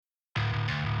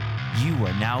You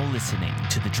are now listening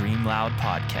to the Dream Loud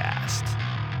podcast.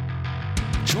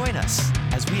 Join us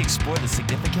as we explore the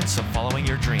significance of following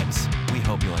your dreams. We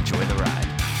hope you'll enjoy the ride.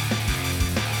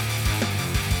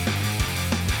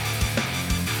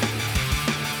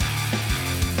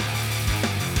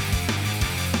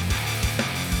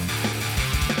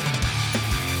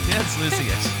 That's losing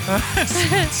it.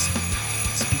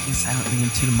 Speaking silently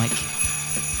into the mic.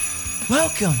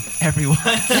 Welcome, everyone,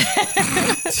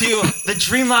 to the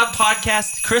Dream Loud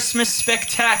Podcast Christmas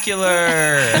Spectacular.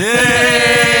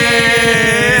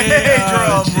 Yay!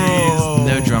 Drum roll.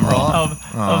 No drum roll.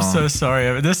 I'm so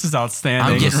sorry. This is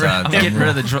outstanding. I'm getting rid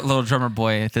of the little drummer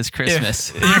boy this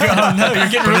Christmas. You're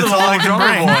getting rid of the little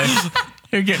drummer boy.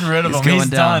 You're getting rid of him. He's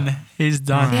done. He's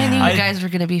done. I knew you guys were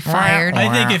going to be fired.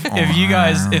 I think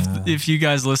if you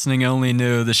guys listening only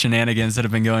knew the shenanigans that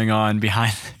have been going on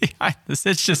behind this,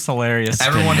 it's just hilarious.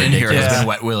 Everyone in here has been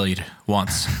wet-willied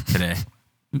once today.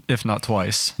 If not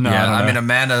twice. No, Yeah, I don't I know. mean,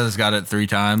 Amanda's got it 3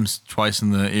 times, twice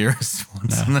in the ears,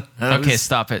 once in the nose. Okay,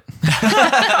 stop it.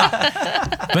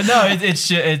 But no, it's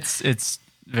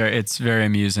very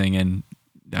amusing, and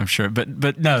I'm sure.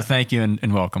 But no, thank you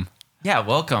and welcome. Yeah,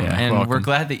 welcome. Yeah, and welcome. we're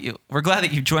glad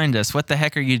that you joined us. What the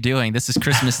heck are you doing? This is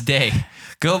Christmas Day.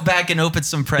 Go back and open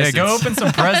some presents. Yeah, go open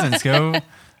some presents. Go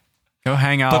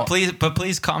hang out. But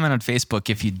please comment on Facebook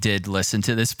if you did listen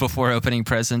to this before opening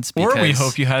presents. Or we because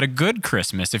hope you had a good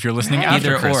Christmas if you're listening after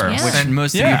either Christmas. or, which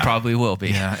most of you probably will be.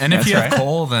 Yeah, and if That's you have right.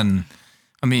 coal, then,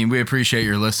 I mean, we appreciate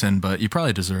your listen, but you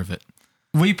probably deserve it.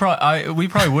 We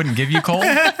probably wouldn't give you coal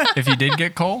if you did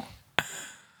get coal.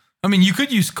 I mean, you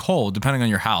could use coal depending on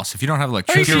your house. If you don't have Or you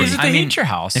electricity, could use it to heat your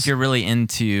house. If you're really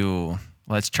into,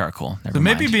 well, it's charcoal. Never so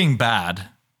maybe mind. being bad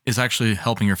is actually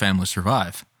helping your family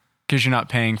survive. Because you're not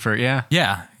paying for it, yeah.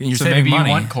 Yeah, you're So saving maybe money.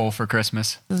 you want coal for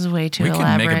Christmas. This is way too we can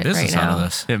elaborate make a business right out now. of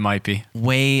this. It might be.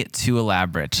 way too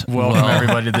elaborate. Welcome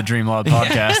everybody to the Dream Loud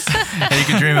podcast. Hey, you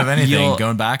can dream of anything. You'll-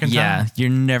 Going back in time. Yeah, you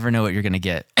never know what you're gonna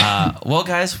get. Well,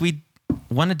 guys, we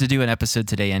wanted to do an episode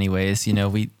today, anyways. You know,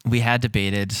 we had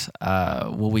debated,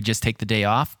 will we just take the day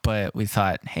off? But we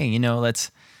thought, hey, you know,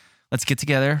 let's get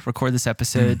together, record this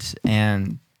episode,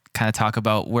 and kind of talk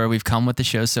about where we've come with the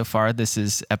show so far. This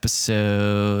is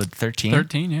episode 13.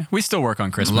 13, yeah. We still work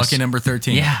on Christmas. Lucky number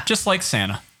 13. Yeah, Just like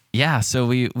Santa. yeah. So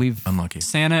we've Unlucky.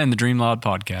 Santa and the Dream Loud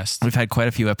podcast. we've had quite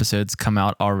a few episodes come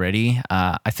out already.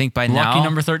 I think by now, Lucky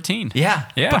number 13. Yeah.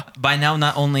 Yeah. But by now,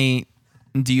 not only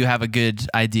do you have a good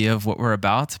idea of what we're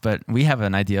about, but we have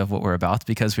an idea of what we're about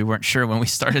because we weren't sure when we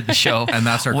started the show And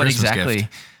that's our what Christmas exactly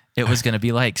gift. it was going to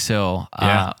be like. So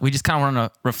Yeah. we just kind of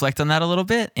want to reflect on that a little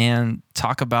bit and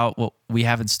talk about what we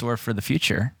have in store for the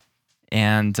future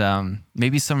and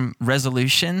maybe some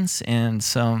resolutions and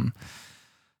some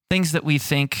things that we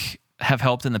think have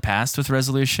helped in the past with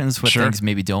resolutions, what Sure. things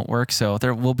maybe don't work. So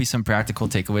there will be some practical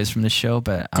takeaways from this show,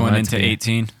 but I Going want it to into be-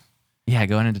 18. Yeah,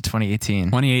 going into 2018.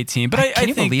 2018. But I Can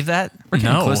you think, believe that? We're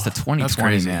getting No. close to 2020, That's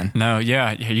crazy. man. No,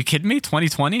 yeah. Are you kidding me?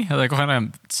 2020? Like what kind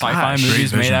of sci-fi Gosh.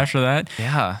 movies Great made vision. after that?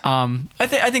 Yeah. I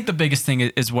think the biggest thing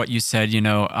is what you said. You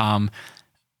know,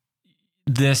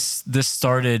 this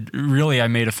started really. I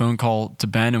made a phone call to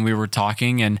Ben and we were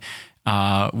talking, and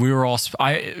we were all.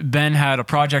 Ben had a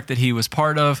project that he was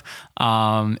part of,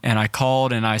 and I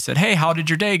called and I said, "Hey, how did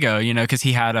your day go?" You know, because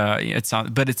he had I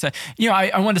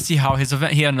wanted to see how his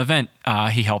event. He had an event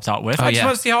he helped out with. I just yeah.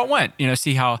 wanted to see how it went. You know,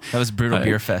 see how That was Brutal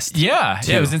Beer Fest. yeah,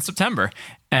 too. it was in September.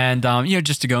 And, you know,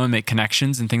 just to go and make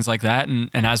connections and things like that. And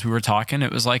as we were talking,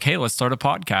 it was like, hey, let's start a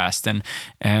podcast.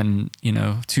 And you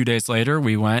know, 2 days later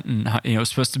we went and, you know, it was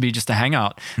supposed to be just a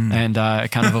hangout and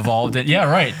it kind of evolved. Yeah,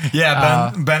 right.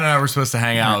 Yeah, Ben and I were supposed to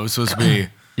hang out. It was supposed to be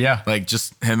Yeah. like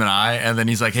just him and I. And then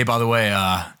he's like, hey, by the way,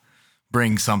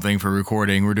 bring something for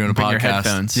recording. We're doing a Bring podcast. your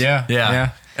headphones. Yeah.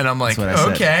 Yeah. And I'm like, what I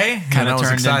said. okay. And Kinda I was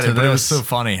turned excited, into but it was this. so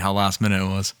funny how last minute it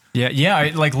was.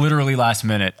 Yeah, like literally last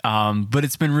minute. But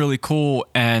it's been really cool,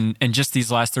 and just these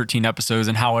last 13 episodes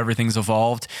and how everything's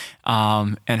evolved,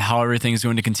 and how everything's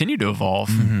going to continue to evolve.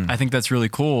 I think that's really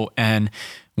cool. And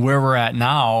where we're at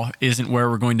now isn't where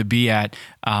we're going to be at,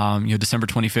 you know, December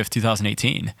 25th,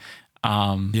 2018.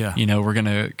 Yeah. You know, we're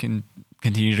gonna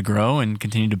continue to grow and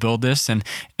continue to build this, and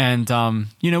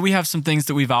you know, we have some things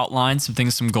that we've outlined,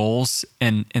 some goals,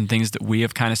 and things that we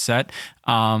have kind of set.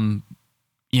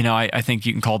 You know, I think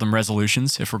you can call them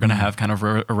resolutions if we're going to have kind of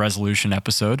a resolution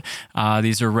episode.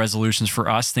 These are resolutions for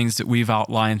us, things that we've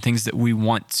outlined, things that we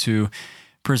want to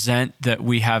present that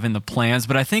we have in the plans.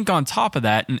 But I think on top of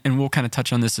that, and we'll kind of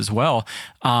touch on this as well,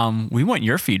 we want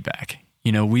your feedback.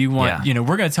 You know, we want, Yeah. you know,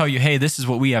 we're going to tell you, hey, this is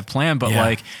what we have planned, but Yeah.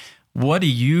 like, what do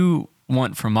you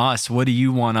want from us? What do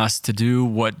you want us to do?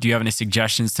 What do you have any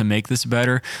suggestions to make this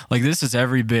better? Like, this is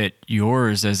every bit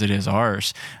yours as it is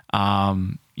ours.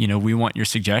 We want your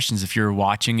suggestions. If you're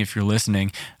watching, if you're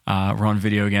listening, we're on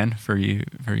video again for you,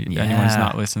 anyone who's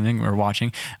not listening or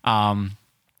watching.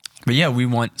 But yeah, we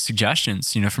want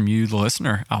suggestions, from you, the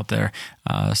listener out there.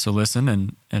 So listen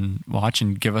and watch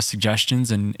and give us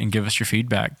suggestions and give us your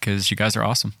feedback, because you guys are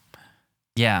awesome.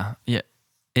 Yeah.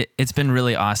 It's been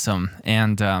really awesome.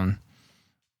 And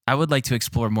I would like to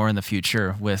explore more in the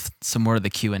future with some more of the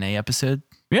Q&A episode.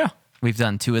 Yeah. We've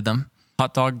done 2 of them.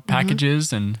 Hot dog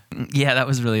packages and... Yeah, that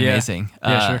was really amazing.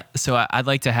 Yeah, sure. So I'd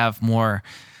like to have more...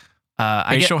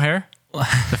 facial hair?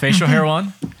 The facial hair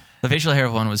one? The facial hair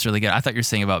one was really good. I thought you were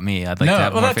saying about me. I'd like to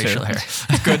have more facial hair.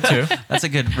 That's good too. That's a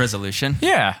good resolution.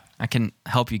 Yeah. I can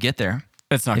help you get there.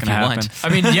 It's not if going to you happen. want. I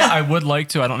mean, yeah, I would like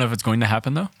to. I don't know if it's going to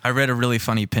happen though. I read a really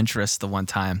funny Pinterest the one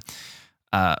time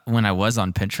when I was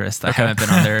on Pinterest. I haven't been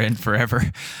on there in forever.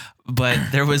 But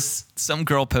there was some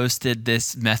girl posted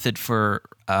this method for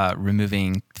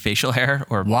removing facial hair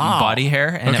or body hair.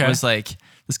 And it was like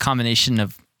this combination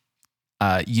of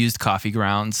used coffee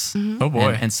grounds Oh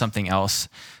boy. and something else.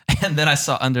 And then I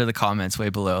saw under the comments way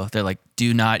below, they're like,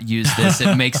 do not use this.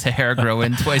 It makes the hair grow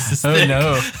in twice as thick. Oh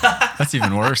no. That's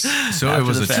even worse. So it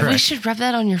was a We trick. should rub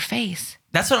that on your face.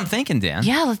 That's what I'm thinking, Dan.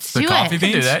 Yeah, let's The do coffee it.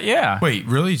 beans? Do that, yeah. Wait,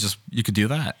 really? Just you could do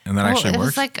that, and that Well, actually it works.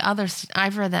 was like others.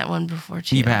 I've read that one before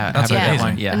too. You have That's read that amazing.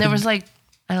 one? Yeah. And there was like,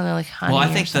 I don't know, like honey. Well, I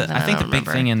or think something. I think the don't big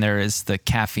remember. thing in there is the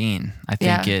caffeine. I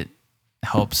think Yeah. it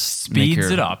helps Speeds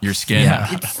it up. Your skin.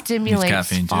 Yeah. It stimulates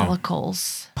caffeine, too.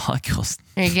 follicles. molecules.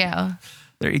 There you go.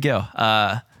 There you go.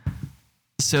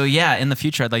 So yeah, in the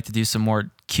future, I'd like to do some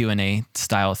more Q&A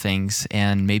style things,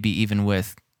 and maybe even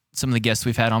with some of the guests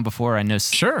we've had on before. I know.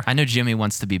 Sure. I know Jimmy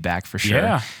wants to be back for sure.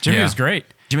 Yeah. Jimmy Yeah. was great.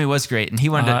 Jimmy was great, and he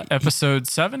wanted to. Episode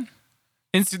 7?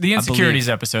 The I insecurities believe-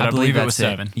 episode. I believe it was that's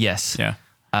 7. Yes. Yeah.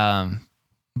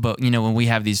 But when we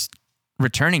have these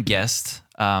returning guests,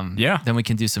 then we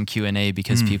can do some Q&A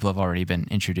because people have already been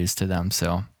introduced to them.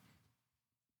 So,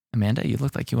 Amanda, you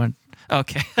look like you want.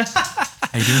 Okay.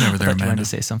 How you doing over there, I thought you wanted Amanda? to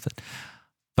say something,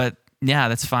 but yeah,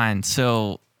 that's fine.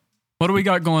 So What do we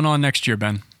got going on next year,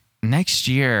 Ben? next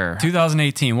year,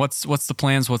 2018. What's the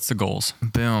plans? What's the goals?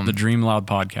 boom. The Dream Loud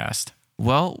podcast.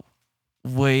 Well,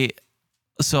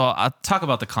 so I'll talk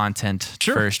about the content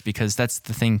Sure. first, because that's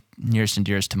the thing nearest and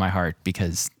dearest to my heart,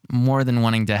 because more than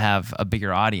wanting to have a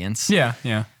bigger audience. Yeah,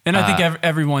 yeah. And I think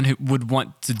everyone who would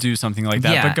want to do something like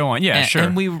that. But go on. Yeah, and, sure.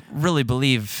 And we really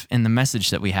believe in the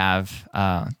message that we have.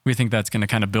 We think that's going to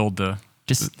kind of build the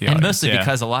And audience, mostly yeah.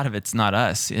 because a lot of it's not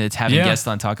us. It's having Yeah. guests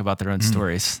on talk about their own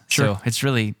stories. Sure.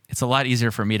 So it's a lot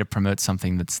easier for me to promote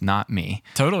something that's not me.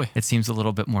 Totally. It seems a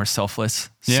little bit more selfless.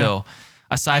 Yeah. So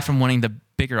aside from wanting the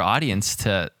bigger audience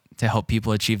to help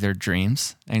people achieve their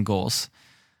dreams and goals,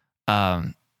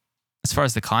 as far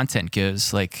as the content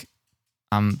goes, like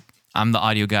I'm the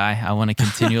audio guy. I want to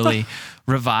continually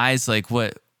revise like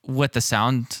what the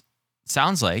sound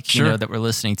sounds like, Sure. that we're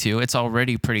listening to. It's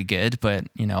already pretty good, but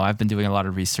I've been doing a lot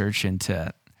of research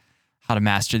into how to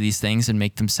master these things and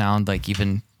make them sound like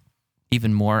even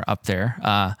more up there.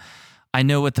 I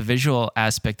know what the visual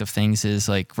aspect of things is.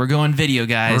 Like, we're going video,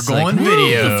 guys. We're going Like,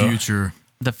 video. The future.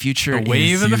 the future The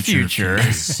wave is of the future.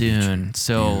 soon.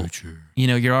 So,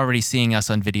 you're already seeing us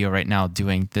on video right now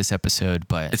doing this episode,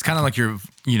 but It's kind of like your,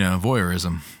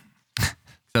 voyeurism.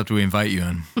 Except we invite you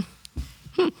in.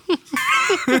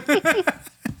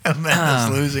 Amanda's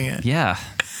losing it. yeah.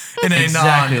 In a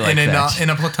Exactly like that. in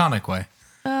a platonic way.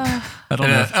 I don't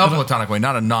In know. a platonic way,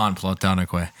 not a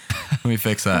non-platonic way. Let me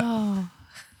fix that.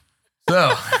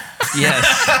 So,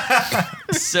 Yes.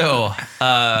 So,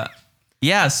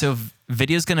 so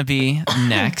video's going to be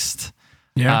next.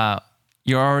 Yeah.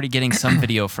 You're already getting some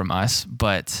video from us,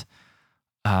 but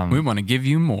we want to give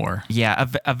you more. yeah,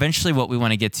 eventually what we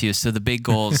want to get to. So the big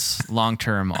goals long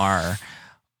term are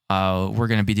we're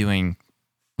going to be doing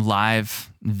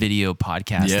live video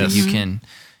podcasts that Yes.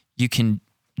 you can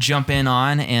jump in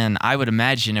on, and I would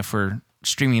imagine if we're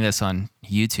streaming this on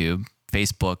YouTube,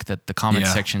 Facebook, that the comment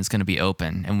Yeah. section is going to be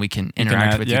open and we can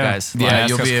interact with you guys. Yeah, ask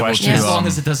you'll us be able questions. to, As long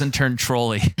as it doesn't turn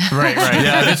trolly. Right, right.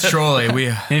 yeah, if it's trolling, If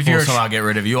we'll you're- somehow get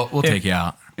rid of you. We'll take you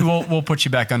out. We'll put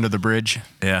you back under the bridge.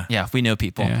 Yeah. Yeah, we know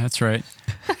people. Yeah, that's right.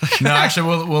 No, actually,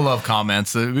 we'll love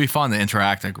comments. It'd be fun to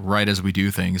interact like right as we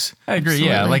do things. I agree.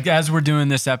 Yeah, Absolutely. like as we're doing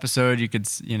this episode, you could,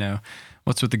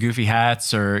 what's with the goofy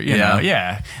hats or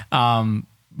Yeah.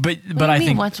 But What do I you mean,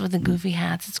 think what's with the goofy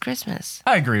hats? It's Christmas.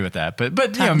 I agree with that. But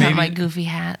Talking about my maybe goofy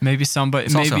hat. somebody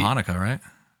It's maybe also Hanukkah, right?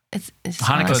 It's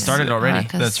Hanukkah started already.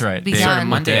 Hanukkah's That's right. It started Begun.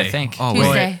 Monday, I day? think. Oh,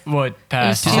 Tuesday. What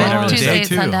past? It was whatever the Tuesday day. at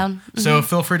sundown. So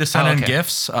feel free to send Oh, in okay.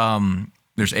 gifts.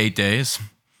 There's 8 days.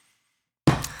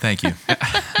 Thank you.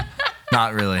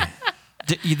 Not really.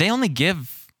 They only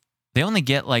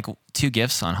get like 2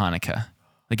 gifts on Hanukkah.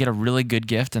 They get a really good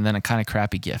gift and then a kind of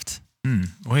crappy gift.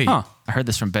 Wait. Huh. I heard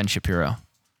this from Ben Shapiro.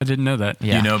 I didn't know that.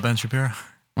 Yeah. You know Ben Shapiro?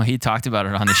 Well, he talked about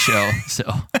it on the show, so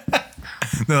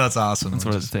No, that's awesome. that's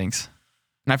one of the things.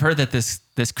 And I've heard that this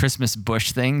Christmas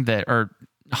bush thing or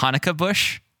Hanukkah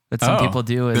bush that some Oh, people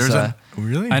do is There's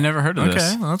really? I never heard of Okay,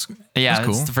 this. well, that's yeah, that's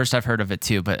cool. it's the first I've heard of it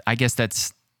too. But I guess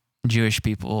that's Jewish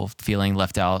people feeling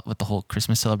left out with the whole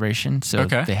Christmas celebration. So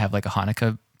Okay. they have like a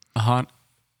Hanukkah. Uh-huh.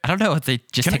 I don't know if they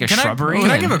just take a Can shrubbery.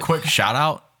 I and- give a quick shout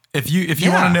out? If you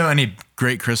Yeah. want to know any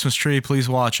great Christmas tree, please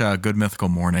watch Good Mythical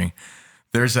Morning.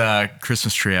 There's a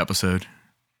Christmas tree episode.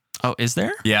 Oh, is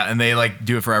there? Yeah, and they like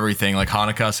do it for everything, like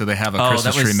Hanukkah. So they have a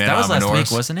Christmas tree made that out was of last menorahs.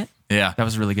 week, wasn't it? Yeah, That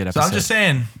was a really good so episode. I'm just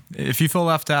saying, if you feel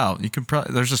left out, you can.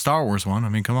 There's a Star Wars one. I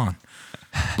mean, come on,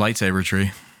 lightsaber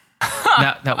tree.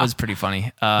 that was pretty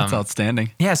funny. That's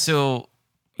outstanding. Yeah, so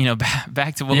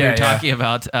back to what we Yeah, were yeah. talking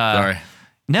about. Sorry.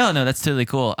 No, that's totally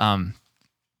cool.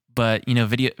 But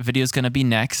video's gonna be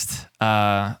next.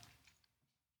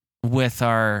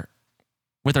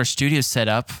 With our studio set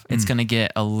up, it's gonna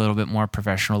get a little bit more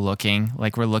professional looking.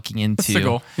 Like we're looking into That's the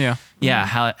goal. Yeah.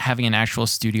 yeah, having an actual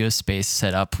studio space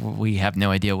set up. We have no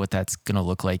idea what that's gonna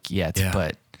look like yet, Yeah.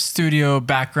 but Studio,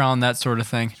 background, that sort of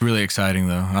thing. Really exciting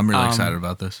though. I'm really excited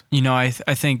about this. I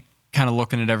think kind of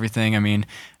looking at everything, I mean,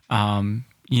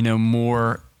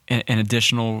 more and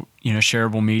additional,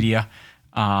 shareable media,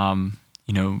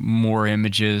 more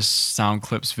images, sound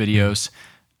clips, videos,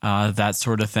 that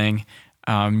sort of thing.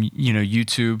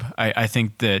 YouTube, I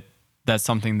think that's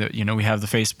something that, we have the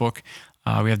Facebook,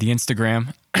 we have the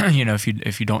Instagram.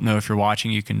 If you don't know, if you're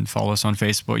watching, you can follow us on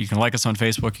Facebook. You can like us on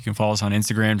Facebook. You can follow us on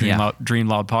Instagram, Dream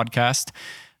Loud Podcast.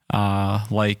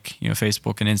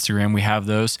 Facebook and Instagram, we have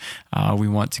those. We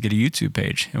want to get a YouTube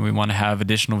page, and we want to have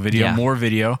additional video, Yeah. more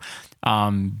video,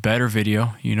 better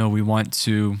video. We want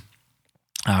to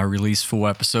release full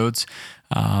episodes.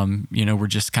 We're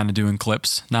just kind of doing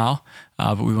clips now,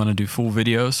 but we want to do full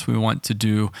videos. We want to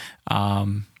do,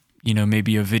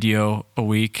 maybe a video a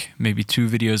week, maybe 2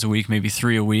 videos a week, maybe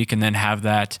 3 a week, and then have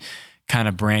that kind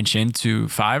of branch into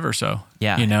 5 or so.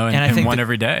 Yeah. And And I think one the-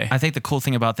 every day. I think the cool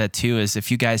thing about that too is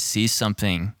if you guys see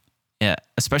something,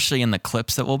 especially in the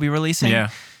clips that we'll be releasing, Yeah.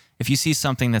 if you see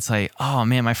something that's like, oh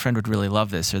man, my friend would really love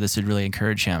this, or this would really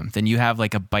encourage him, then you have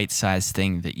like a bite-sized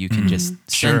thing that you can just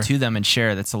Sure. send to them and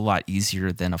share. That's a lot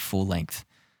easier than a full length.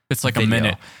 It's like video. a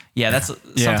minute. Yeah, that's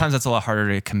Yeah. sometimes that's a lot harder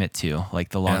to commit to, like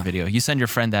the long Yeah. video. You send your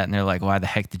friend that, and they're like, "Why the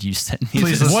heck did you send me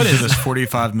Please this?" listen to this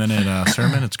 45-minute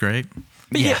sermon. It's great.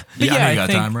 Yeah. But I know I you got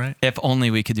think time, right? If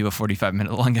only we could do a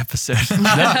 45-minute long episode.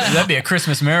 that'd be a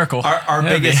Christmas miracle. Our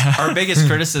biggest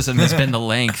criticism has been the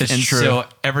length, It's and true. so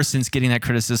ever since getting that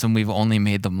criticism, we've only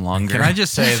made them longer. Can I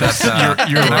just say that's You're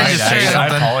can I right. just say I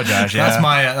something? apologize. Yeah.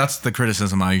 That's the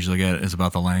criticism I usually get is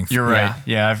about the length. You're right.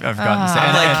 Yeah, I've gotten to say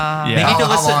I'm like, yeah. they need to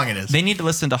How listen. long it is. They need to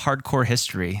listen to Hardcore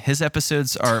History. His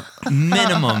episodes are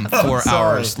minimum 4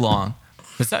 hours long.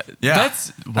 Is that, Yeah, that's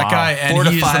that wow. guy, and 4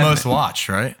 to he's 5 the most watched,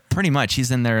 right? Pretty much,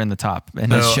 he's in there in the top,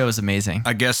 and his No. show is amazing.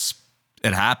 I guess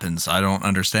it happens. I don't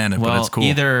understand it, Well, but it's cool.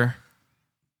 either.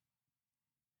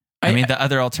 I I- mean, the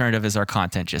other alternative is our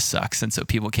content just sucks, and so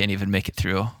people can't even make it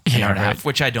through an Yeah, hour and a half, right.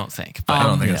 which I don't think. But I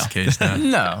don't think you that's know. the case. No.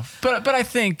 No, but I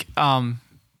think I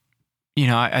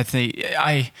think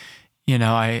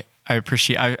I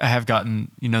appreciate I have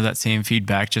gotten that same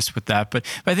feedback just with that, but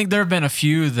I think there have been a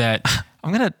few that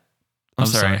I'm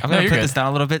sorry. I'm No, gonna you're put good. this down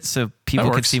a little bit so people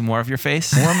can works. see more of your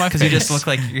face. More of my because you just face. look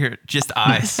like you're just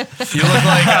eyes. You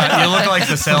look like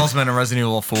the salesman in Resident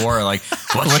Evil 4. Like,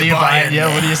 what do you buy?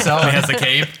 Yeah, what do you sell? He has the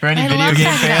cape. For any I video love game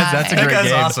that fans, guy. that's a That great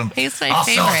guy's game. awesome. He's my I'll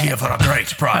sell to you favorite. for a great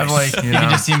price. I'm like, you can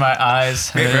just see my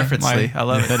eyes. Great reference, Lee. I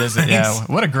love it. That is it. Yeah,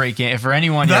 what a great game for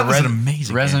anyone. That yeah, was an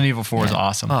amazing Resident Evil 4 is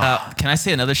awesome. Can I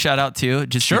say another shout out too?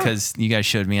 Just Sure. because you guys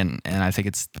showed me and I think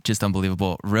it's just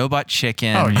unbelievable. Robot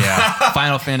Chicken. Oh, yeah.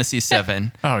 Final Fantasy VII.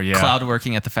 Oh, yeah. Cloud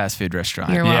working at the fast food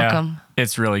restaurant. You're Yeah, welcome.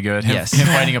 it's really good. Yes. Him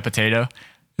fighting a potato.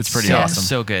 It's pretty so, awesome.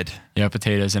 So good. Yeah,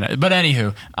 potatoes in it. But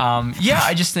anywho,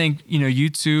 I just think,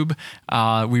 YouTube,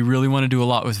 we really want to do a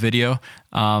lot with video.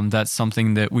 That's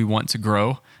something that we want to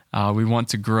grow. We want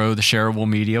to grow the shareable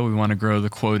media. We want to grow the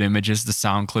quote images, the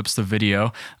sound clips, the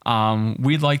video.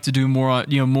 We'd like to do more on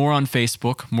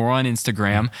Facebook, more on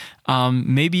Instagram,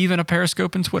 maybe even a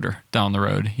Periscope and Twitter down the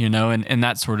road, and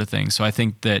that sort of thing. So I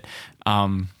think that,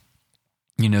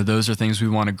 those are things we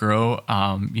want to grow.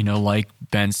 Like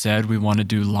Ben said, we want to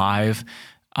do live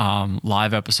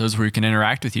episodes where you can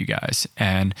interact with you guys,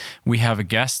 and we have a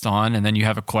guest on, and then you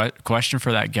have a question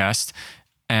for that guest,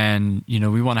 and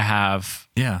we want to have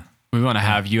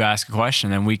you ask a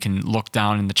question, and we can look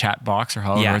down in the chat box or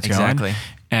however it's going.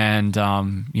 And,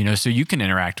 so you can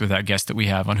interact with that guest that we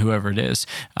have on, whoever it is.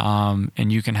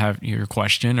 And you can have your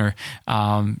question, or,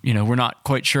 we're not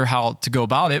quite sure how to go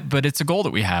about it, but it's a goal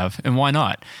that we have, and why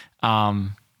not?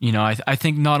 I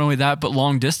think not only that, but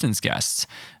long distance guests.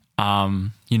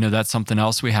 That's something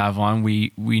else we have on.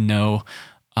 We know,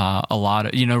 a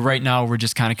lot of, right now we're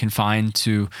just kind of confined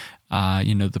to,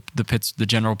 the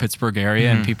general Pittsburgh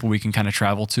area and people we can kind of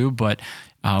travel to, but,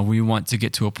 we want to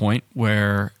get to a point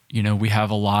where, we have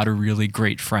a lot of really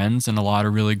great friends and a lot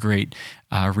of really great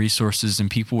resources and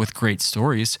people with great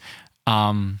stories who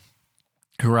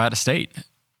are out of state.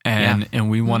 And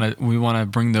we want to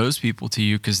bring those people to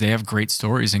you because they have great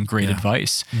stories and great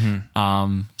advice.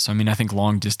 So, I think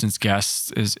long distance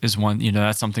guests is one,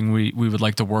 that's something we would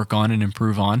like to work on and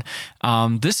improve on.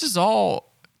 This is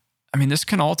all, this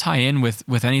can all tie in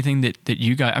with anything that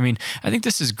you guys, I think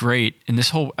this is great. And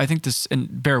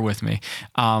and bear with me,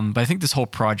 but I think this whole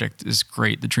project is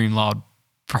great, the Dream Loud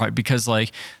project, because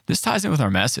this ties in with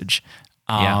our message.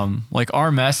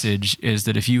 Our message is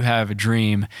that if you have a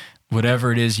dream,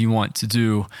 whatever it is you want to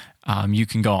do, you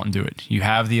can go out and do it. You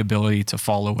have the ability to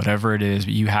follow whatever it is,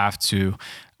 but you have to,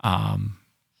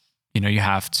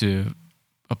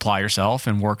 apply yourself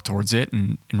and work towards it,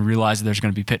 and realize that there's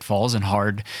going to be pitfalls and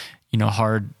hard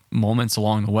moments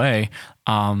along the way.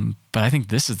 But I think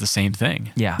this is the same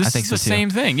thing. Yeah, I think so too. This is the same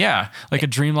thing. Yeah. Like a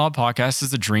Dream Loud podcast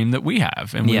is a dream that we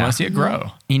have, and we want to see it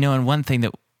grow. And one thing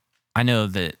that I know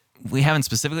that we haven't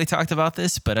specifically talked about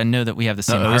this, but I know that we have the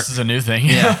same heart. This is a new thing.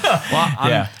 Yeah.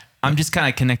 Well, I'm just kind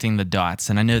of connecting the dots,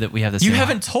 and I know that we have the same You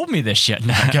haven't told me this yet.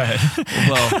 No, go ahead.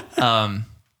 Well,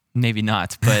 maybe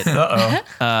not, but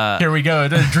here we go.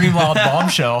 The Dream Loud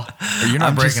bombshell. You're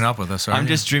not breaking up with us, are you? I'm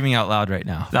just dreaming out loud right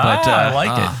now. But I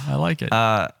like it. I like it.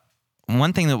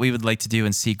 One thing that we would like to do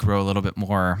and see grow a little bit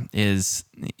more is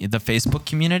the Facebook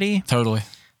community. Totally.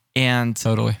 And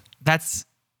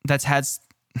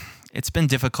it's been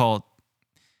difficult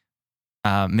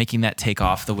making that take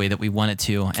off the way that we want it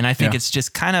to. And I think it's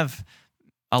just kind of,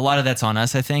 a lot of that's on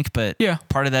us, I think, but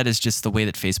part of that is just the way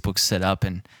that Facebook's set up.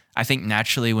 And I think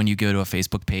naturally when you go to a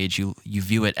Facebook page, you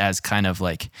view it as kind of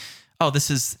like,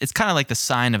 it's kind of like the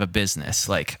sign of a business.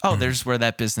 Like, there's where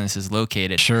that business is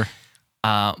located. Sure.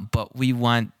 But we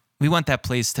want that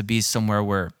place to be somewhere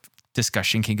where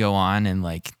discussion can go on and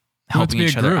helping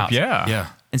each other out. Yeah.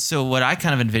 And so what I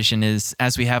kind of envision is,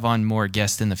 as we have on more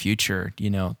guests in the future,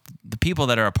 the people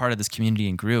that are a part of this community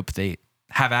and group, they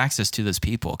have access to those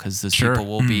people, because those people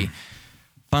will be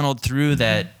funneled through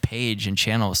that page and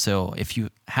channel. So if we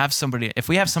have somebody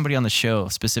on the show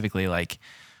specifically, like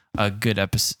a good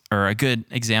episode or a good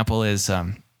example is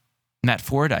Matt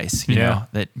Fordyce, you know,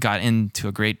 that got into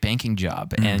a great banking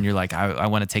job, and you're like, I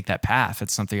want to take that path.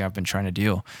 That's something I've been trying to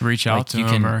do. Reach out to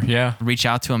him, reach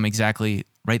out to him exactly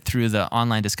right through the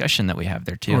online discussion that we have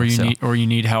there too. Or you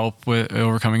need help with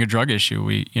overcoming a drug issue.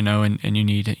 And you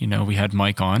need, we had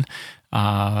Mike on.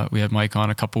 We had Mike on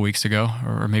a couple weeks ago,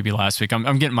 or maybe last week.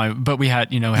 I'm getting but we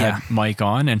had, had Mike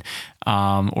on, and,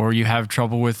 or you have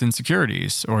trouble with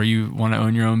insecurities, or you want to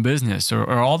own your own business, or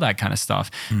all that kind of stuff.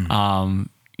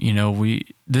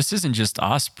 This isn't just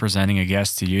us presenting a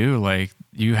guest to you. Like,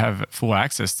 you have full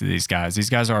access to these guys. These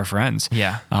guys are our friends.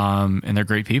 Yeah. And they're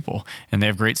great people, and they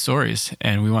have great stories,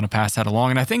 and we want to pass that along.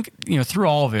 And I think, through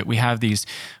all of it, we have these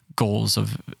goals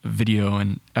of video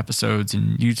and episodes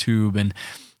and YouTube and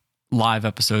live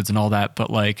episodes and all that. But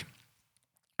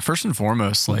first and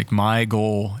foremost, my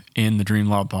goal in the Dream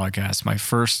Loud podcast, my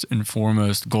first and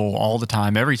foremost goal all the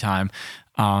time, every time,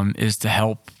 is to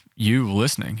help you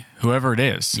listening, whoever it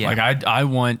is. Yeah. I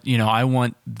want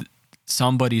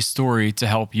somebody's story to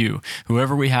help you,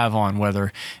 whoever we have on,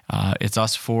 whether it's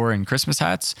us four in Christmas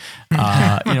hats,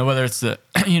 whether it's the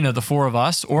four of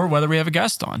us, or whether we have a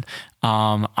guest on.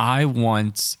 I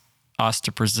want us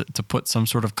to put some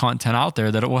sort of content out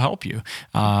there that it will help you,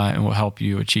 and will help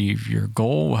you achieve your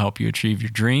goal, will help you achieve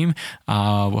your dream,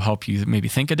 will help you maybe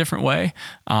think a different way,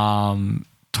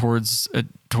 towards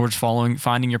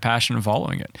finding your passion and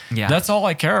following it. Yeah. That's all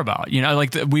I care about.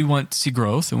 We want to see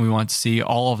growth, and we want to see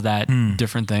all of that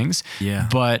different things. Yeah.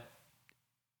 But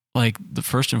the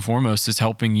first and foremost is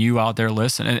helping you out there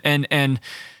listen. And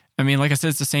like I said,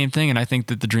 it's the same thing. And I think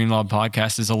that the Dream Loud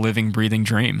podcast is a living, breathing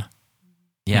dream.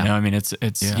 Yeah.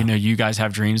 It's you guys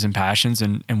have dreams and passions,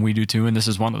 and we do too. And this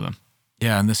is one of them.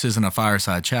 Yeah. And this isn't a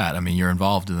fireside chat. You're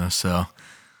involved in this. So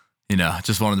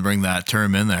just wanted to bring that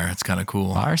term in there. It's kind of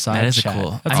cool. Fireside That is chat. a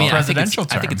cool. That's I a mean, presidential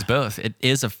I think it's term. both. It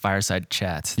is a fireside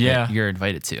chat Yeah. that you're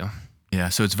invited to. Yeah,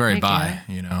 so it's very Thank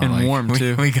you. And warm,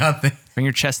 too. We got the. Bring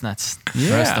your chestnuts.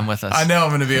 Yeah. Roast them with us. I know I'm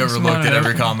going to be overlooked at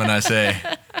every moderation. comment I say.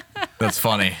 That's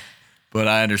funny, but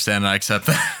I understand and I accept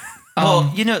that.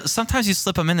 Well, sometimes you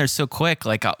slip them in there so quick.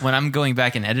 Like when I'm going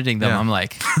back and editing them, Yeah. I'm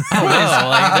like, oh, no,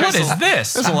 like, What is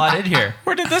this? There's a lot in here.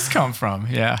 Where did this come from?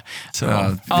 Yeah.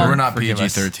 So We're not forgive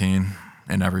us. PG-13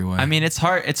 in every way. I mean, it's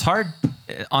hard.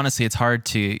 Honestly, it's hard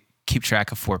to keep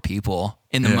track of 4 people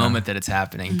in the Yeah. moment that it's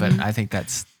happening. But I think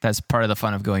that's part of the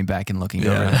fun of going back and looking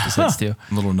over Yeah. the episodes too.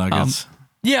 little nuggets.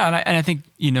 Yeah, and I think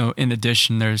in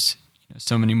addition, there's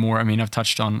so many more. I mean, I've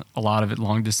touched on a lot of it,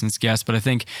 long distance guests, but I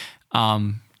think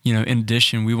in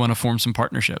addition, we want to form some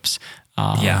partnerships.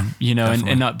 Yeah,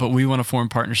 But we want to form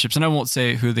partnerships, and I won't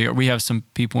say who they are. We have some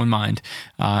people in mind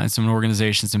and some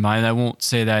organizations in mind. I won't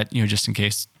say that just in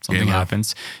case something J-Lo.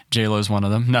 happens. J-Lo is one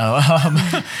of them. No,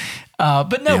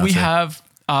 but no, we Beyonce.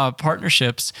 have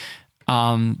partnerships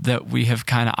that we have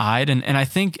kind of eyed, and I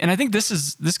think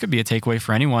this could be a takeaway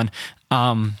for anyone.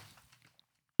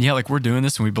 Like we're doing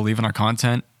this and we believe in our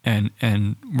content and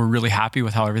we're really happy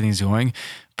with how everything's going,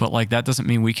 but like that doesn't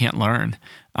mean we can't learn.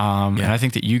 And I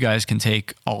think that you guys can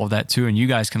take all of that too, and you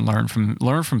guys can learn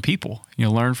from people.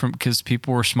 Learn from, because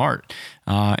people are smart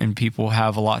and people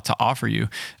have a lot to offer you.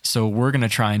 So we're going to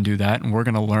try and do that, and we're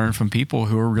going to learn from people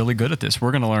who are really good at this.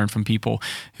 We're going to learn from people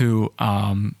who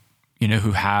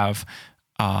who have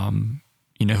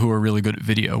who are really good at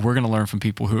video. We're going to learn from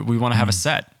people who we want to have a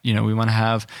set. We want to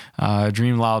have a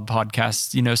Dream Loud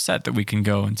podcast, set that we can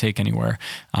go and take anywhere.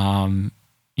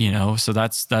 So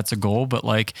that's a goal. But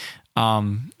like,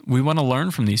 we want to learn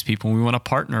from these people. We want to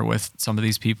partner with some of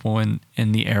these people in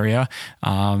the area,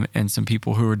 and some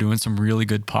people who are doing some really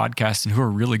good podcasts and who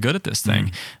are really good at this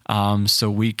thing.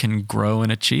 So we can grow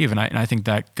and achieve. And I think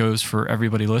that goes for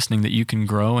everybody listening, that you can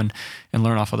grow and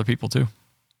learn off other people too.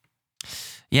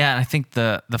 Yeah, and I think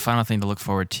the final thing to look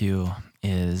forward to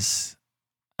is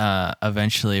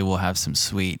eventually we'll have some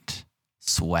sweet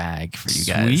swag for you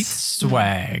guys. Sweet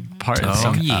swag.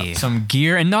 Yeah. Some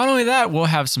gear. And not only that, we'll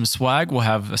have some swag. We'll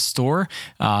have a store,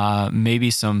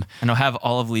 maybe some. And I'll have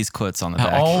all of Lee's quotes on the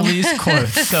back. All these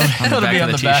quotes. So it'll back be of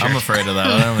on the the back. t-shirt. I'm afraid of that.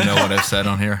 I don't even know what I've said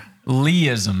on here.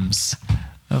 Leisms.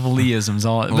 Of Leisms.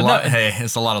 Hey,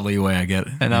 it's a lot of leeway I get.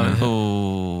 And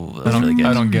Oh, that's really good.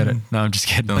 I don't get it. No, I'm just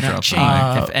kidding. Don't drop Ching,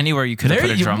 that. if anywhere you could have there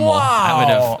put a you- drum roll, I would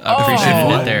have wow. appreciated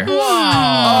Oh. it there.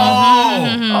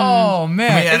 Wow. Oh, man.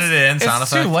 Can we edit it in, sound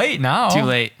it's effect? too late now. Too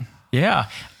late. Yeah.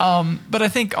 But I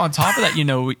think on top of that,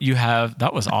 you have,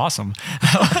 that was awesome.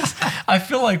 I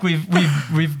feel like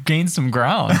we've gained some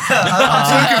ground. I'm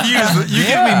so confused. You give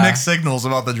yeah. me mixed signals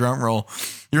about the drum roll.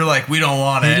 You're like, we don't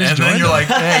want it, just and then joined you're it. like,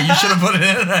 hey, you should have put it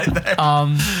in right there.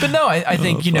 But no, I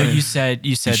think, funny. you said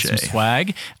some Touche.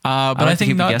 swag. But I I like to think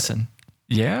keep not, you guessing.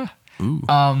 yeah.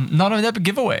 Not only that, but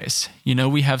giveaways.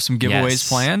 We have some giveaways Yes.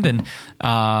 planned, and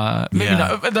maybe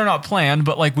Yeah. they're not planned,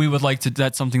 but like we would like to.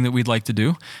 That's something that we'd like to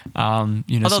do. Oh,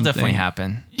 they'll some definitely thing-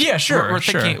 happen. Yeah, sure. We're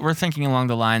sure. thinking along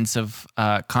the lines of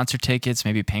concert tickets,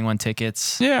 maybe Penguin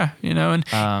tickets, Yeah,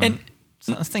 and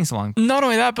things along. not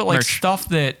only that, but like Merch. stuff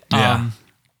that Yeah.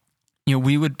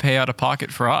 we would pay out of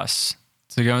pocket for us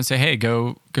to go and say, hey,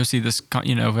 go see this.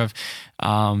 We have,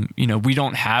 we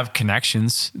don't have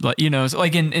connections, like so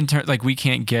like in terms, like we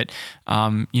can't get,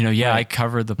 I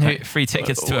cover the. Maybe free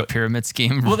tickets to a pyramid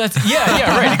scheme. Well, that's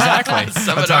right, exactly.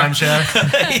 Some A of our- timeshare.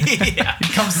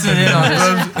 Come sit in on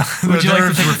this. Would you like to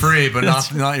nerves take- were free, but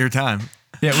not your time.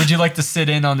 Yeah, would you like to sit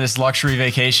in on this luxury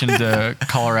vacation to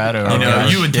Colorado? You know, Or-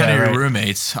 you and 10 Yeah, of your right.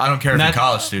 roommates. I don't care if you're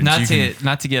college students.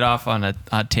 Not to get off on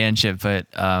a tangent, but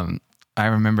I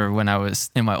remember when I was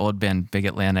in my old band, Big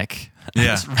Atlantic.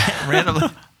 Yeah. Just randomly,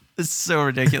 this is so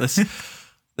ridiculous.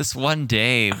 This one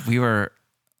day we were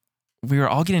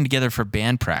all getting together for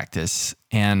band practice,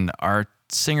 and our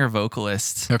singer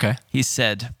vocalist, Okay. he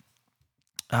said,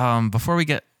 before we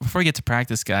get to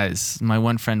practice, guys, my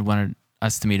one friend wanted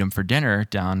us to meet him for dinner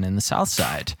down in the South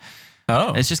Side.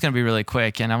 Oh. It's just gonna be really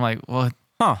quick. And I'm like, well,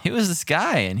 Huh. who is this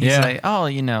guy? And he's Yeah. like, oh,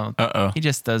 Uh-oh. he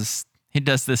does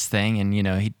this thing, and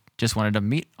he just wanted to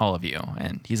meet all of you.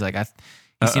 And he's like,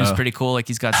 he seems Uh-oh. pretty cool. Like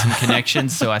he's got some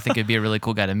connections, so I think it'd be a really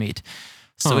cool guy to meet.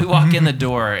 So we walk in the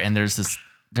door, and there's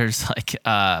like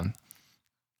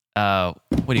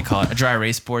what do you call it? A dry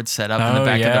erase board set up in the Oh,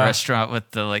 back of the yeah. restaurant with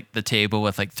the table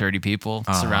with like 30 people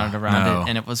surrounded around no. it,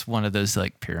 and it was one of those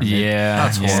like pyramid Yeah.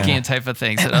 That's horrible. scheme type of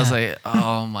things. And I was like,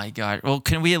 oh my god. Well,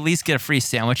 can we at least get a free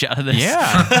sandwich out of this?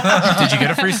 Yeah. Did you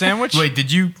get a free sandwich? Wait,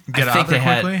 did you get I out think there they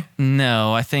quickly? had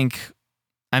no. I think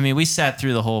I mean, we sat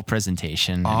through the whole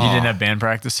presentation. You didn't have band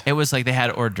practice? It was like they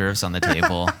had hors d'oeuvres on the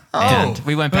table, and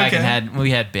we went back and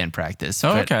we had band practice.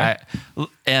 Oh, but okay.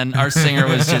 And our singer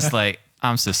was just like,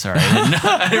 "I'm so sorry,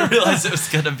 I didn't realize it was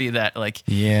gonna be that." Like,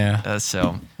 Yeah.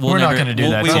 so We're not gonna do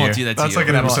that We to won't you. do that to That's you. like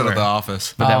an We episode won't. of The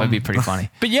Office. But that would be pretty funny.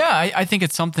 But yeah, I think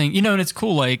it's something, and it's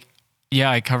cool. Like, yeah,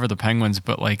 I cover the Penguins,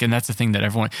 but like, and that's the thing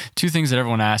that two things that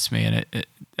everyone asks me, and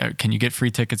can you get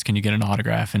free tickets? Can you get an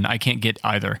autograph? And I can't get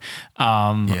either.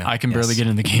 I can barely get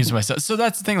in the games myself. So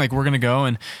that's the thing. Like, we're gonna go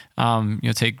and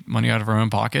take money out of our own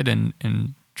pocket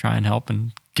and try and help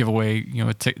and give away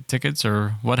tickets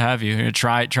or what have you.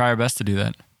 Try our best to do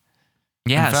that.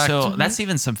 Yeah, In fact- so that's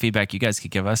even some feedback you guys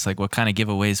could give us. Like, what kind of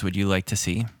giveaways would you like to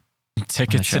see?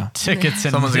 Tickets, show. and tickets,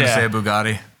 and Someone's going to yeah. say a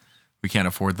Bugatti. We can't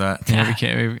afford that. Yeah, we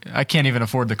can't. I can't even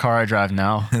afford the car I drive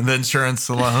now. The insurance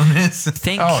alone is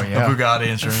Think. Oh, a yeah. Bugatti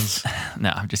insurance. No,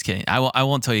 I'm just kidding. I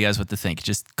won't tell you guys what to think.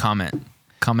 Just comment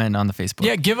on the Facebook.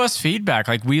 Yeah, give us feedback.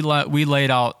 Like we laid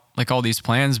out like all these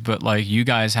plans, but like you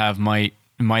guys might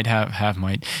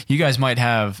you guys might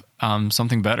have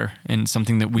something better and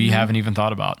something that we haven't even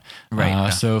thought about.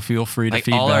 Right. So feel free to Like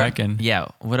all feedback our, and yeah.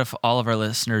 What if all of our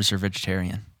listeners are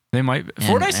vegetarian? they might.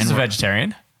 Fordyce is a we're-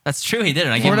 vegetarian. That's true. He did,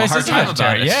 and I gave him a Fordyce hard is a time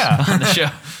about it. vegetarian, yeah. On the show.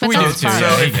 We do sounds too. fun. Yeah,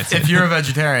 So he gets if it. you're a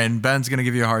vegetarian, Ben's going to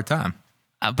give you a hard time.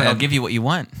 But I'll give you what you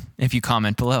want if you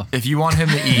comment below. If you want him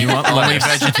to eat only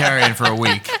vegetarian for a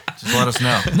week, just let us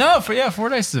know. No,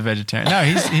 Fordyce is a vegetarian. No,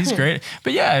 he's great.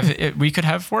 But yeah, if we could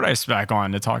have Fordyce back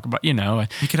on to talk about could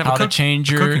have how a to change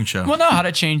a your cooking show. Well, no, how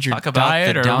to change your Talk about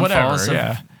diet the or whatever. downfalls of-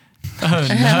 Yeah. Oh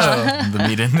no. The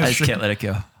meat I just industry. can't let it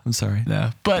go. I'm sorry.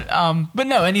 No, but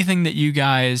no. Anything that you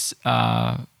guys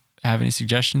have any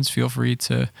suggestions, feel free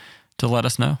to let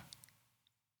us know.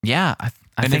 Yeah, I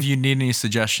And think if you need any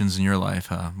suggestions in your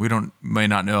life, we may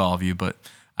not know all of you, but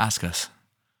ask us.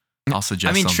 I'll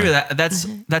suggest. I mean, something.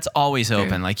 true. That's always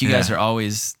open. Like you guys Yeah. are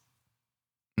always.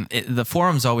 The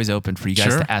forum's always open for you guys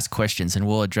Sure. to ask questions, and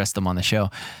we'll address them on the show.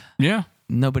 Yeah,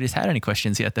 Nobody's had any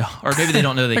questions yet, though, or maybe they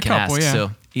don't know they A can couple, ask. yeah.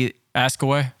 So ask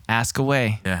away. ask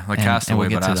away. Yeah, like and Castaway, we'll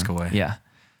get but to ask them. away. Yeah.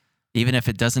 Even if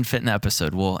it doesn't fit in the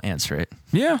episode, we'll answer it.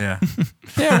 Yeah, Yeah.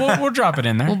 yeah. We'll drop it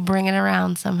in there. We'll bring it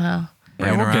around somehow.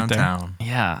 Bring it we'll get around there. town.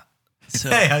 Yeah. So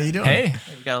Hey, how you doing? Hey,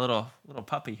 we got a little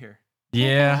puppy here.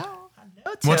 yeah.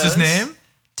 What's his name?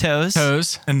 Toes.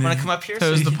 Toes. And Want to come up here?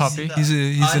 Toes you the can puppy.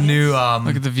 see he's a new.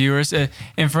 Look at the viewers. And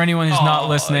for anyone who's not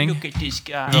listening, Look at this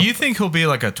guy. Do you think he'll be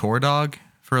like a tour dog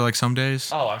for like some days?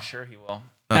 Oh, I'm sure he will.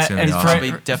 That's gonna and be for- awesome.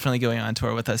 He'll be definitely going on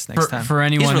tour with us next time. for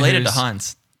anyone he's related to who's-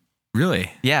 Hans.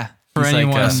 Really? Yeah. for He's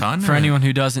anyone like a, son, for or- anyone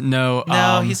who doesn't know,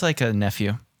 no, he's like a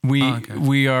nephew.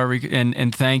 we are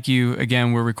and thank you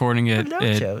again. We're recording it Hello,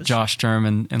 at Joes. Josh Sturm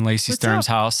and Lacey Sturm's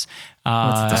house.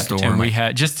 the story? And we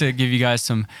had just to give you guys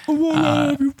some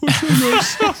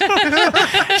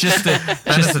just to,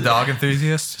 Ben is a dog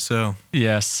enthusiast, so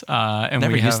yes. And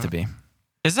Never we used have, to be.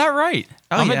 Is that right?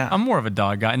 Oh, yeah. I'm more of a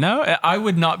dog guy. No, I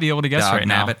would not be able to guess dog right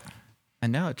now. nabbit. I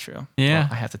know, true. Yeah. Well,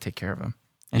 I have to take care of him.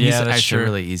 And Yeah, he's that's actually true.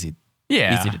 really easy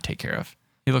Yeah, to take care of.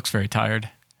 he looks very tired.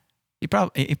 He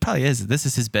probably is. This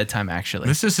is his bedtime, actually.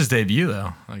 This is his debut,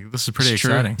 though. Like this is pretty It's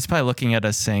true. exciting. He's probably looking at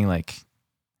us saying like,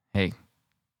 hey,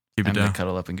 Keep I'm it going down. to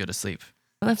cuddle up and go to sleep.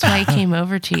 Well, that's why he came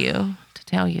over to you to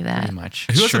tell you that. Pretty much.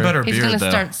 Who has Sure. a better He's beard, going to though?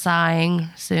 start sighing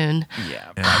soon. Yeah,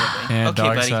 probably. Yeah, okay,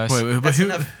 dog buddy. size. Wait, but That's who,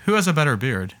 enough. who has a better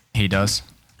beard? He does.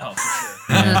 Oh,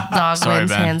 for sure. The dog Sorry, wins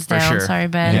Ben, hands for down. sure. Sorry,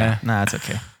 Ben. Yeah. Nah, it's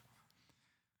okay.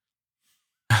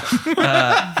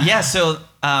 So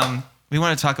we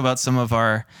want to talk about some of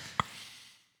our,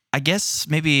 I guess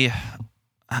maybe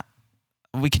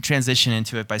we can transition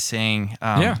into it by saying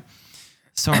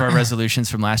some of our resolutions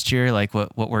from last year, like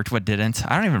what worked, what didn't.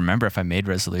 I don't even remember if I made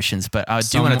resolutions, but I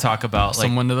do want to talk about like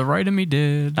Someone to the right of me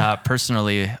did.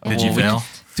 personally. Did you fail?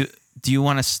 Do you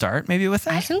want to start maybe with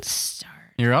I that? can start.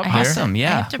 You're up I have here. Awesome. to,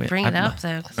 Yeah. I have to Wait, bring I'd it lo- up,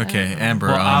 though. 'cause I Okay, don't know. Amber.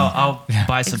 Well, I'll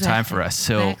buy some time Exactly. for us.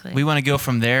 So Exactly. we want to go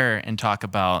from there and talk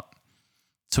about.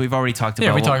 So we've already talked about.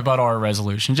 Yeah, we what- talked about our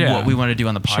resolutions. Yeah. what we want to do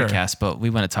on the Sure. podcast, but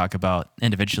we want to talk about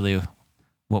individually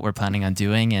what we're planning on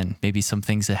doing and maybe some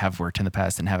things that have worked in the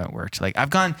past and haven't worked. Like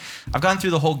I've gone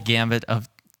through the whole gambit of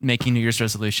making New Year's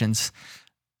resolutions,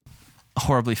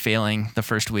 horribly failing the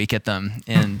first week at them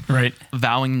and Right.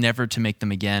 vowing never to make them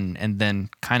again, and then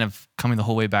kind of coming the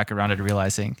whole way back around and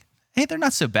realizing, hey, they're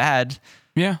not so bad.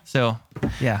 Yeah. So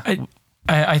yeah.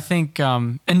 I think,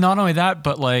 and not only that,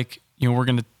 but like, we're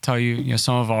going to tell you,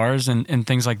 some of ours and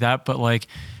things like that. But like,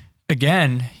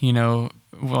 again,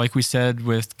 like we said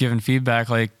with giving feedback,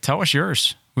 like tell us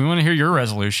yours. We want to hear your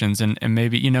resolutions and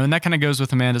maybe, and that kind of goes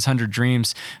with Amanda's 100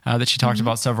 Dreams that she talked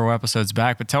about several episodes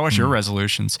back, but tell us your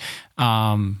resolutions.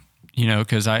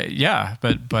 because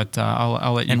but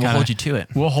I'll let you. And we'll kinda- hold you to it.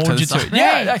 We'll hold you to it.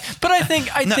 Yeah, but I think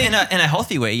No, in a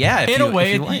healthy way, yeah. in a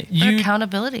way you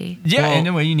accountability. yeah, in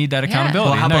a way you need that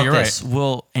accountability. Well, how no, about you're this?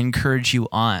 We'll encourage you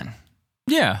on. right.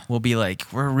 Yeah. We'll be like,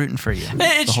 we're rooting for you.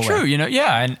 It's the whole true, way.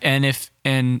 yeah, and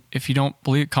if you don't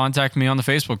believe, contact me on the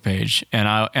Facebook page, and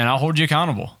I'll hold you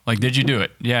accountable. Like, did you do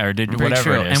it? Yeah, or did Very whatever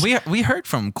true. it is. And we heard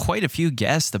from quite a few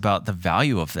guests about the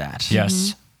value of that.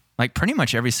 yes, Like pretty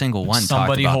much every single one. somebody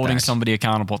talked about holding that. somebody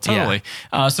accountable. Totally.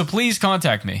 So please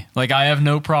contact me. Like, I have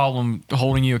no problem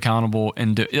holding you accountable,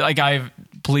 and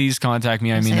please contact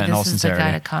me. I mean Say that in all this is the guy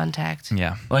sincerity. to contact.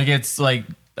 Yeah. Like, it's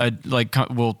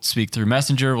we'll speak through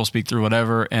Messenger, we'll speak through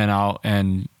whatever,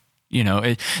 and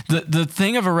the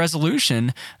thing of a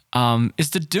resolution is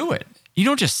to do it. You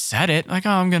don't just set it like, oh,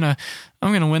 I'm gonna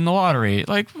win the lottery.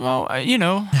 Like, well, you're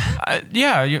gonna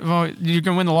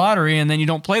win the lottery, and then you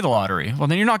don't play the lottery. Well,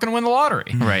 then you're not gonna win the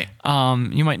lottery, Right.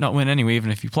 You might not win anyway,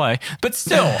 even if you play. But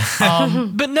still,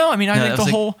 but no, I mean, I think I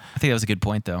think that was a good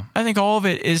point, though. I think all of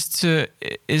it is to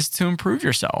improve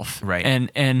yourself, Right.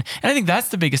 And I think that's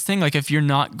the biggest thing. Like, if you're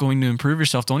not going to improve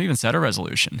yourself, don't even set a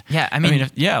resolution. Yeah, I mean,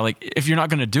 if you're not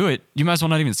going to do it, you might as well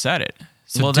not even set it.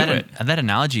 So well, do it. that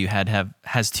analogy you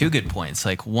has two good points.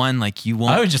 Like one, like you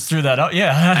won't. I would just threw that out.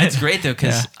 Yeah, It's great though,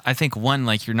 because Yeah. I think one,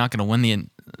 like you're not going to win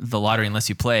the lottery unless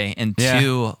you play, and Yeah.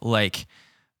 two, like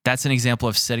that's an example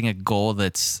of setting a goal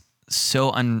that's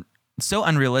so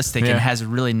unrealistic Yeah. and has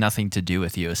really nothing to do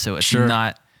with you. So it's Sure.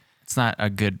 not a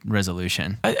good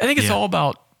resolution. I think it's all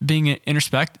about being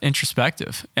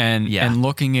introspective and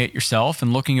looking at yourself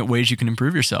and looking at ways you can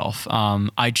improve yourself.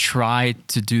 I try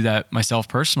to do that myself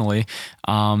personally,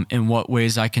 in what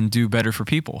ways I can do better for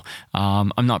people.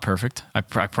 I'm not perfect. I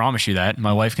promise you that.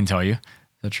 My wife can tell you. Is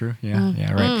that true? Yeah.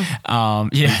 Yeah. Right.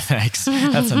 Yeah. Thanks.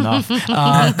 That's enough.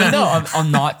 But no, I'm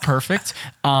not perfect.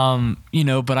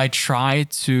 But I try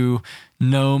to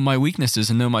know my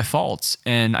weaknesses and know my faults,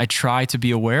 and I try to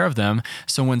be aware of them.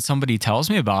 So when somebody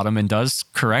tells me about them and does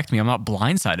correct me, I'm not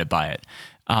blindsided by it.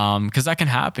 Because that can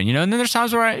happen, and then there's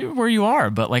times where you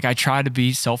are, but like I try to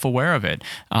be self-aware of it,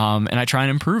 and I try and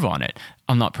improve on it.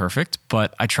 I'm not perfect,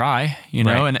 but I try,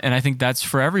 Right. and I think that's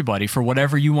for everybody. For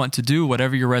whatever you want to do,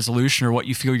 whatever your resolution or what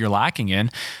you feel you're lacking in,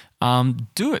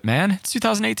 do it, man. It's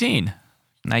 2018.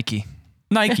 Nike.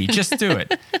 Just do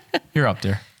it. You're up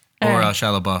there. Or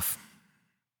Shia LaBeouf.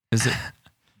 Is it?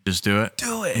 Just do it.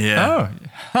 Do it. Yeah.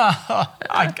 Oh,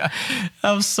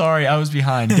 I'm sorry. I was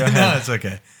behind. Go ahead. No, it's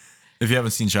okay. If you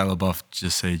haven't seen Shia LaBeouf,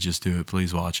 just do it.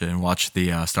 Please watch it, and watch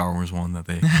the Star Wars one that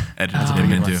they edited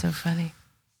him It into. was so funny.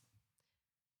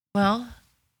 Well,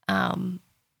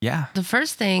 Yeah. the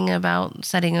first thing about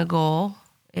setting a goal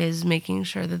is making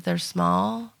sure that they're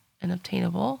small and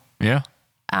obtainable. Yeah.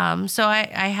 So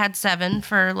I had 7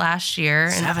 for last year.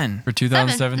 And 7. For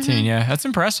 2017. Mhm. Yeah. That's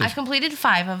impressive. I've completed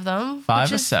 5 of them. 5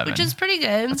 which of is, 7. Which is pretty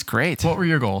good. That's great. What were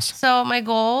your goals? So my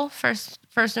goal, first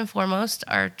and foremost,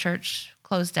 our church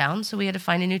closed down, so we had to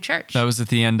find a new church. That was at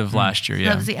the end of last year. Yeah.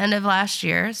 That was the end of last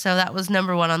year, so that was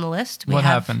number 1 on the list. What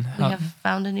happened? We have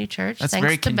found a new church. That's thanks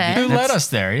very to Who Ben. convenient. led us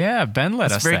there? Yeah. Ben led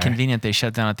It's us very there. convenient they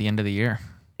shut down at the end of the year.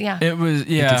 Yeah, It was,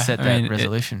 You yeah. could set I that mean,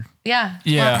 resolution. yeah.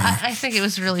 Yeah. Well, I think it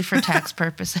was really for tax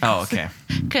purposes. Oh, okay.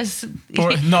 Because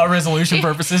for not resolution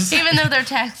purposes. even though they're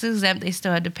tax exempt, they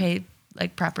still had to pay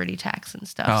like property tax and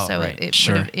stuff. Oh, so right.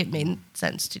 it made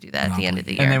sense to do that at the end of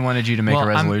the year. And they wanted you to make a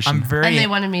resolution. I'm very And they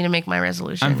wanted me to make my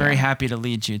resolution. I'm very yeah. happy to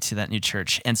lead you to that new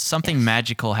church. And something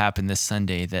magical happened this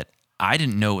Sunday that I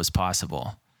didn't know was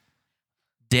possible.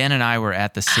 Dan and I were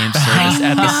at the same service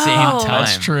at the same know. time.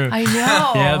 That's true. I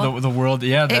know. Yeah, the world.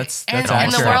 Yeah, It- that's and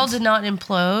accurate. the world did not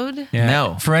implode. Yeah.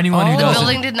 No. For anyone who The doesn't.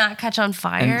 building did not catch on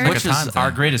fire. Which Like a is time our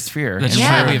thing. greatest fear. That's and true,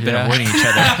 why we've been yeah. avoiding each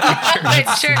other.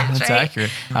 That's church, That's right?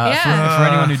 accurate. Yeah. For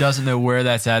anyone who doesn't know where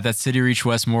that's at, that's City Reach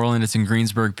Westmoreland. It's in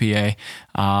Greensburg, PA.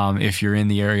 If you're in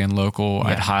the area and local,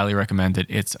 I'd highly recommend it.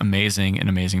 It's amazing and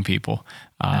amazing people.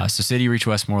 So City Reach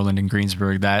Westmoreland in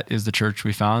Greensburg, that is the church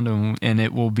we found, and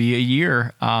it will be a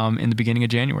year in the beginning of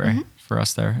January for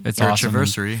us there. It's Church awesome.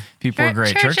 anniversary. People are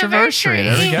great. Church anniversary. anniversary.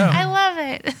 There we go. I love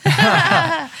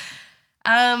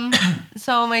it.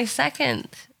 So my second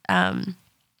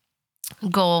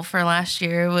goal for last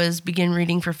year was begin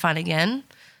reading for fun again,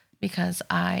 because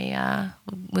I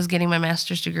was getting my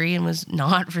master's degree and was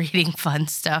not reading fun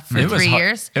stuff for 3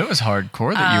 years. It was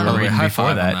hardcore that you By were the way, reading high before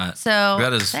five on that. So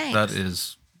that thanks.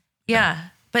 is Yeah.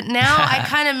 But now I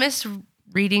kind of miss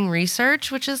reading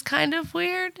research, which is kind of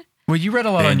weird. Well, you read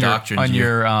a lot They on your indoctrined you.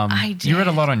 you read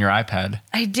a did. lot on your iPad.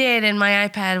 I did, and my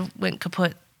iPad went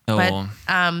kaput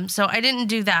Oh, So I didn't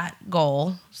do that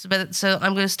goal. So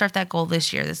I'm going to start that goal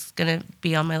this year. This is going to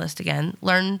be on my list again.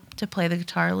 Learn to play the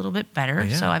guitar a little bit better.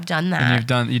 Yeah. So I've done that.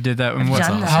 And you did that. And I've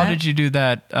done how that. did you do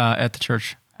that at the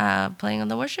church? Playing on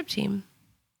the worship team.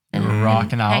 You were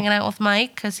rocking out. Hanging out with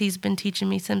Mike because he's been teaching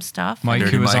me some stuff. Mike,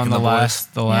 Dirty who was Mike on and the the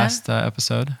last boys.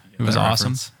 episode. It was That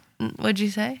awesome. reference. What'd you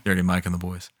say? Dirty Mike and the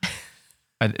boys.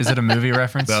 Is it a movie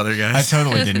reference? The other guys. I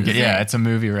totally didn't get. Yeah, it's a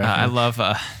movie reference. I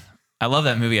love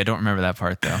that movie. I don't remember that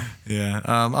part though. Yeah.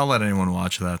 I'll let anyone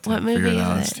watch that. To What figure movie it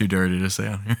out. is It's it? too dirty to say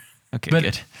on here. Okay, But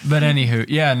good. but anywho,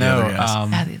 yeah, no. other guys.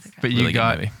 The other guy. But you Really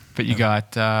good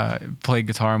got movie. played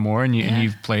guitar more, and Yeah.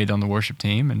 you've played on the worship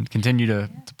team and continue to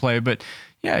play. But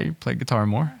yeah, you played guitar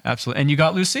more, absolutely. And you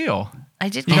got Lucille. I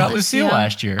did. You get got Lucille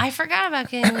last year. I forgot about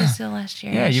getting Lucille last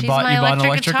year. Yeah, you She's bought my an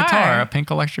electric guitar, guitar. a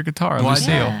pink electric guitar, Why,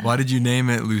 Lucille. Yeah. why did you name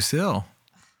it Lucille?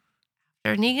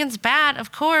 Or Negan's bad,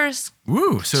 of course.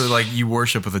 Woo. So like you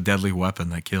worship with a deadly weapon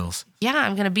that kills. Yeah,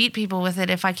 I'm gonna beat people with it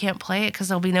if I can't play it because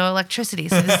there'll be no electricity.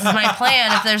 So this is my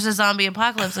plan. If there's a zombie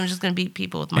apocalypse, I'm just gonna beat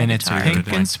people with my And it's guitar. pink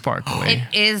Good and sparkly. It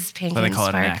is pink Why they and call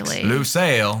it an axe. sparkly.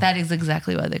 Lucille. That is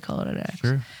exactly why they call it an axe.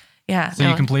 True. Yeah. So no,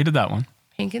 you completed that one.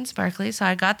 pink and sparkly. So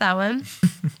I got that one.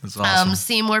 That's awesome.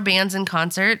 See more bands in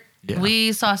concert. Yeah.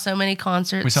 We saw so many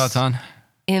concerts. We saw a ton.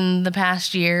 in the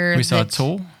past year. We saw that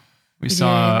Tool. We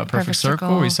saw did. Perfect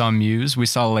Circle. We saw Muse. We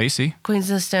saw Lacey. Queens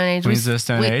of the Stone Age. Queens of the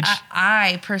Stone Age.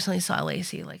 I personally saw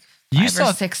Lacey like You 5 saw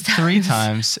or 6 times. 3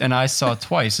 times, and I saw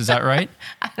twice. Is that right?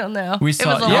 I don't know. We it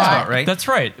saw. was a yeah, lot. right. That's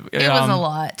right. It was a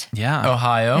lot. Yeah.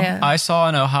 Ohio. Yeah. I saw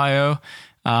in Ohio,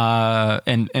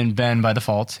 and Ben by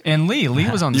default, and Lee. Lee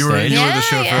was on the You were stage. the Yeah,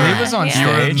 chauffeur. yeah, Lee was on yeah. You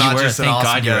were stage. not You were, just an thank awesome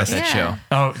God you were at guest. that Yeah. show.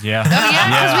 Oh yeah. Oh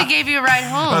yeah, because we gave you a ride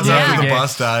home. That's yeah. after the Yeah.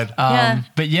 bus died. Yeah.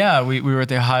 But yeah, we were at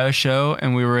the Ohio show,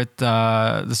 and we were at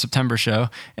the September show,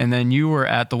 and then you were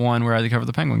at the one where I covered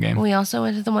the Penguin game. We also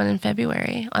went to the one in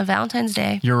February on Valentine's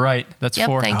Day. You're right. That's Yep,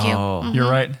 4. thank you. Oh. Mhm. You're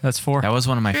right. That's 4. That was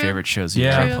one of my True. favorite shows. You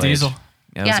Yeah, ever played. Diesel.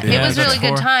 That Yeah, good. it was a that's really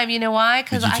good 4. time. You know why?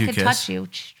 Because Did you I two could kiss? touch you.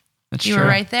 That's You true. were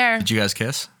right there. Did you guys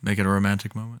kiss? Make it a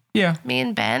romantic moment? Yeah. Me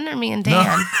and Ben or me and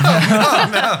Dan?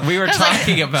 We were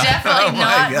talking about Definitely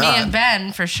not me God. and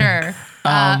Ben for sure.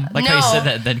 like how you said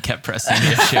that, then kept pressing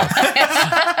the issue.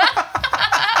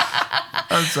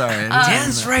 I'm sorry.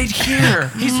 Dan's right here.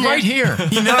 He's right here.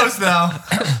 He knows now.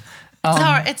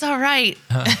 It's all right.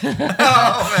 No,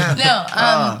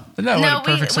 No,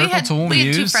 Perfect Circle had, Tool, we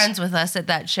had 2 Muse. friends with us at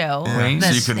that show Wings. that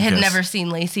So you couldn't had kiss. never seen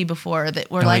Lacey before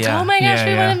that were like, yeah. oh my gosh, Yeah,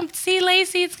 we yeah. want to see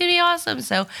Lacey. It's going to be awesome.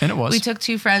 So And it was. we took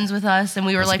 2 friends with us and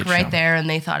we were was a like good right show. there and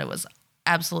they thought it was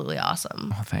absolutely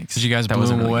awesome. Oh, thanks. Because you guys That blew was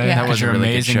a them really- away. Yeah. That Because was a you're really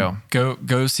amazing. good show.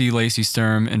 Go see Lacey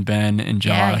Sturm and Ben and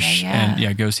Yeah, Josh, yeah.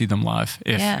 and go see them live.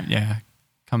 If Yeah.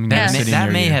 coming to Yeah. the city That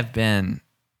near may you. have been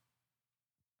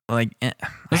like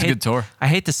That's a good tour. I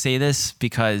hate to say this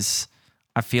because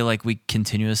I feel like we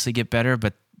continuously get better,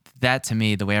 but that to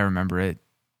me, the way I remember it,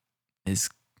 is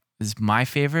my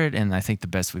favorite, and I think the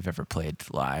best we've ever played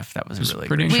live. That was It was really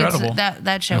pretty great. incredible.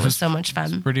 That show It was, was so much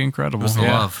fun. Pretty incredible. It was the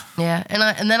yeah. love. Yeah,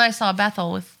 and then I saw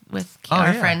Bethel with Oh,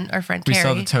 our yeah. friend We Carrie.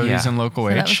 saw the Toadies Yeah. and Local So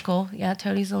H. that was cool. Yeah,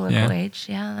 Toadies and Local Yeah. Age.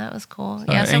 Yeah, that was cool.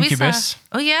 Saw Yeah, so we Incubus. saw.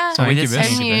 Oh yeah, Saw we did Incubus.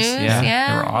 see and Incubus, Muse. yeah. Yeah,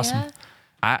 They were awesome.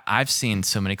 yeah. I've seen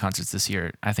so many concerts this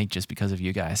year. I think just because of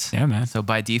you guys. Yeah, man. So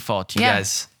by default, you Yeah.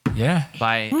 guys, Yeah.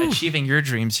 by achieving your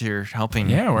dreams, you're helping.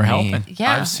 Yeah, we're me, helping.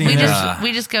 Yeah, I've seen, we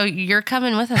just go. You're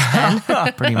coming with us,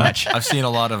 Ben. pretty much. I've seen a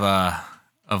lot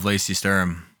of Lacey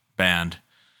Sturm band.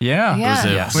 Yeah. Yeah. It was a,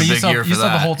 Yeah. it was a Well, you big saw, year for you saw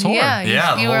that. the whole tour. Yeah,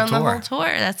 Yeah, the you were whole on the tour. whole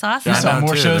tour. That's awesome. You I saw know,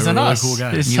 more too. shows They than were really us. cool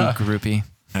guys. You You saw- groupie.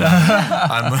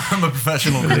 I'm a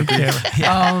professional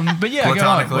groupie. but yeah, go on.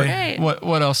 Platonically. Right.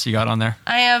 What else you got on there?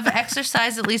 I have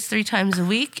exercised at least 3 times a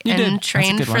week You did. and That's a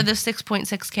trained good for one. the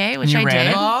 6.6K, which You I ran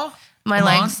did. it? My Come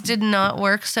legs on. did not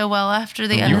work so well after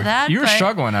the end You of that. were but,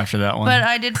 struggling after that one. but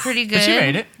I did pretty good. But you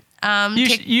made it. You,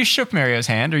 take- you shook Mario's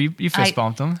hand, or you fist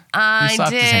bumped him. You I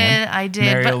slapped his hand. did, I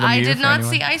did, Mario but I Lemieux, did for not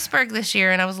anyone. see Iceberg this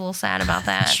year, and I was a little sad about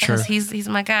that That's because true. he's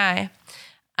my guy.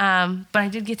 But I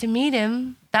did get to meet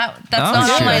him. That's Oh, not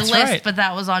sure, on my that's list, right. but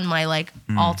that was on my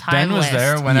all time Ben was list.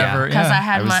 there whenever. Yeah. Because Yeah. I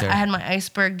had was there. my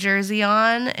Iceberg jersey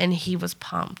on, and he was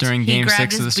pumped During He Game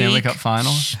grabbed 6 of his the Stanley beak. Cup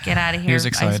Final? Shh, get out of He here, was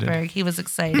excited. Iceberg. He was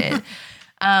excited.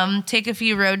 Take a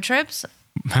few road trips.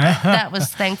 That was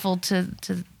thankful to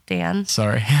Dan.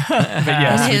 Sorry, but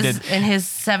yes, we did. In his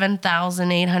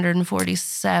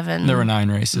 7,847 There were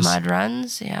 9 races. mud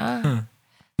runs. Yeah.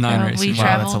 9 Yeah, races. we Wow, that's a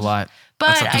traveled. lot.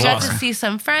 But That's I got awesome. to see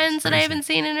some friends that I haven't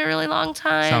seen in a really long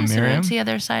time. Saw So we Miriam. went to the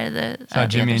other side of the Saw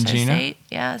Jimmy other and side of Gina. state.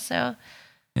 Yeah, so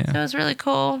Yeah. it was really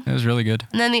cool. It was really good.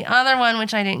 And then the other one,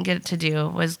 which I didn't get to do,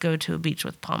 was go to a beach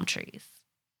with palm trees.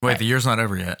 Wait, the year's not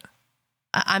over yet.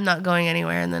 I'm not going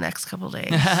anywhere in the next couple days.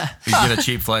 You can get a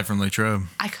cheap flight from Latrobe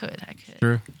I could.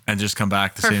 True. and just come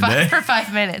back the For, same day. for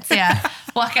 5 minutes, yeah.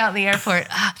 Walk out in the airport.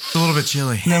 It's a little bit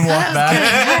chilly. And then walk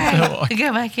back.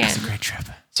 Go back in. Great trip.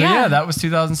 So Yeah. yeah, that was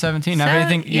 2017. Now, So,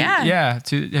 anything? yeah.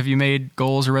 Have you made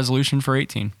goals or resolution for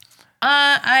 18?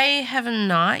 I have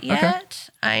not yet.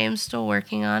 I am still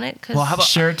working on it. Cause Well, how about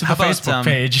Share it to the how about, Facebook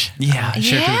page. Yeah,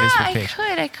 share it to the Facebook I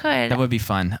page. I could. That would be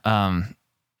fun.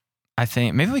 I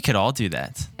think maybe we could all do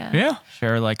that. Yeah.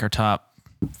 Share like our top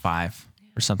 5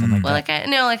 or something like Well, that.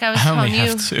 like I was I only telling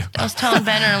you, have 2. I was telling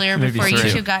Ben earlier Maybe before you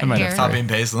 3. two got I might have here. Copy and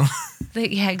paste them.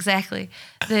 Yeah, exactly.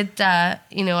 That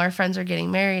our friends are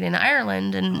getting married in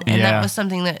Ireland, and Yeah. that was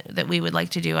something that we would like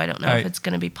to do. I don't know if it's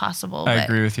going to be possible. I but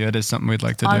agree with you. It is something we'd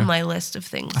like to on do. my list of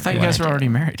things. I thought you guys were already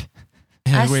married.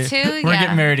 Yeah, Us we- too. We're yeah.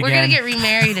 getting married again. We're gonna get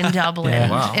remarried in Dublin Yeah.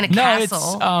 Wow. in a No,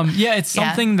 castle. it's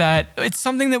something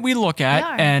that we look at, We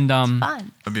are. and It's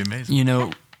fun. That'd be amazing. you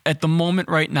know, at the moment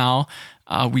right now,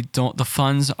 the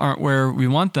funds aren't where we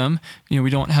want them. We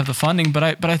don't have the funding, but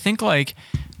I think like,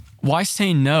 why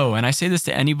say no? And I say this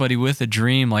to anybody with a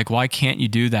dream, like, why can't you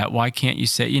do that? Why can't you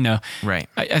say, Right.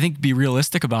 I think be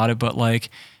realistic about it, but like,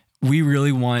 we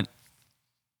really want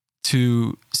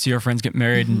to see our friends get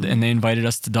married, and they invited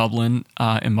us to Dublin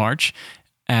in March,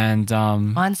 and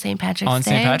On St. Patrick's Day. on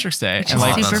St. Patrick's Day, Which and is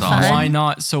like, super that's fun. awesome. why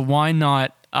not? So why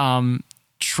not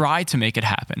try to make it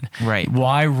happen? Right.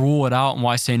 Why rule it out, and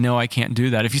why say no? I can't do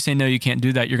that. If you say no, you can't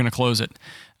do that. You're going to close it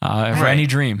for Right. any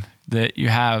dream that you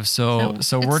have. So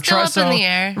So we're it's still trying. up in the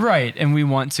air. Right, and we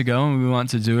want to go, and we want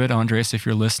to do it, Andres, if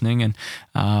you're listening, and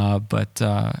but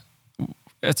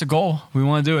it's a goal. We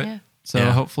want to do it. Yeah. So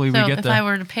Yeah. hopefully So we get if there. I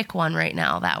were to pick one right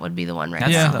now, that would be the one right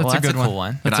That's, Yeah, now. that's well, a good a cool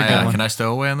one. That's a Can good I, one. can I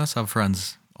stow away on this? I have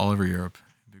friends all over Europe.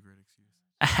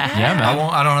 Yeah, man.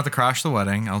 I don't have to crash the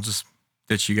wedding. I'll just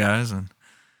ditch you guys and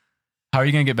How are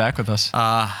you going to get back with us?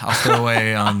 I'll stow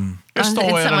away on. You're On- still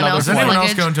it's away at someone another Is else's flight. anyone else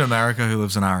luggage. going to America who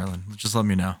lives in Ireland? Just let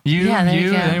me know. You, Yeah, there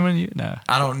you go. anyone? You? No.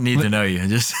 I don't need to know you.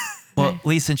 Just Well,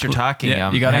 Lee, since you're talking,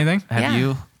 Yeah, you got anything? Have Yeah.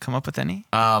 you come up with any?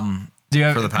 Do you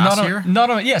have For the past not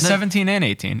year? Yeah, 17 and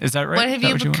 18. Is that right? What have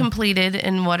Is that you want? completed,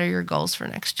 and what are your goals for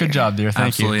next year? Good job, dear. Thank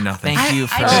absolutely you. nothing. Thank you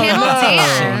for I channeled Oh,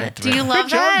 Dan. Do you love Good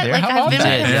job, that? dear. Like, How I've about been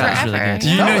that? with him Yeah, it's really forever. good.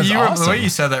 You That know, was the awesome. way you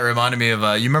said that reminded me of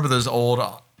you remember those old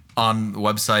on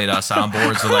website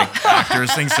soundboards with like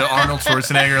actors things. So Arnold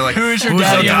Schwarzenegger, like, Who is your "Who's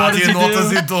daddy your and what daddy does and he what does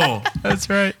do?" he do? That's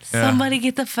right. Somebody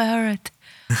get the ferret.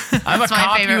 I'm a That's my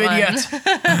cop, you favorite one. idiot.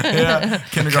 Yeah,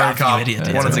 Kindergarten Cop, you Cop, idiot.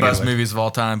 one That's of a the good best one. movies of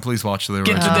all time. Please watch the Get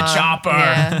to original. the chopper.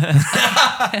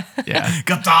 Yeah. Yeah.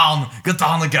 Get down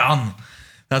the gun.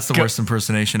 That's the worst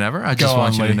impersonation ever. I just Go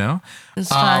want on, you Lee. to know. It's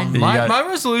fine. You got- My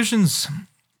resolutions,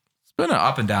 it's been an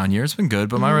up and down year. It's been good,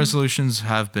 but my resolutions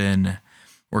have been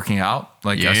working out.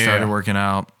 Like I Yeah. started working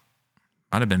out,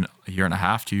 might have been a year and a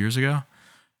half, 2 years ago.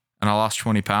 And I lost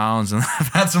 20 pounds and I've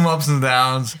had some ups and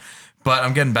downs, but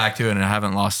I'm getting back to it and I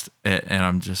haven't lost it.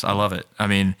 And I love it. I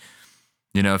mean,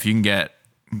 if you can get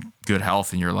good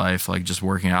health in your life, like just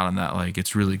working out on that, like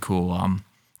it's really cool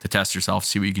to test yourself,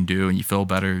 see what you can do, and you feel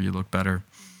better, you look better.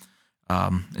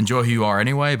 Enjoy who you are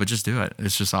anyway, but just do it.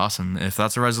 It's just awesome. If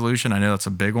that's a resolution, I know that's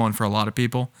a big one for a lot of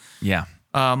people. Yeah.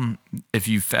 If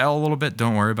you fail a little bit,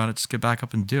 don't worry about it. Just get back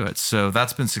up and do it. So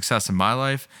that's been success in my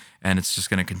life, and it's just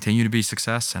going to continue to be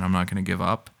success, and I'm not going to give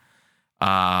up.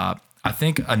 I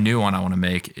think a new one I want to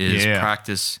make is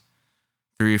practice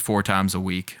 3 or 4 times a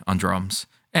week on drums,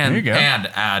 and There you go. and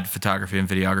add photography and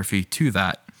videography to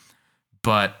that.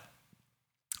 But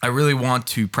I really want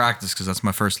to practice because that's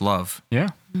my first love. Yeah.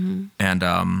 And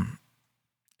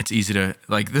it's easy to,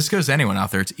 like, this goes to anyone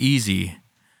out there. It's easy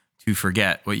to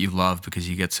forget what you love because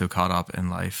you get so caught up in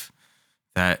life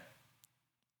that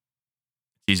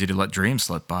it's easy to let dreams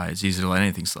slip by. It's easy to let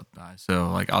anything slip by. So,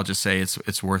 like, I'll just say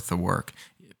it's worth the work.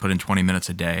 Put in 20 minutes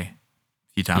a day,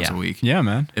 a few times Yeah. a week. Yeah,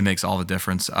 man. It makes all the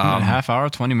difference. A half hour,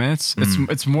 20 minutes.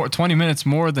 It's more 20 minutes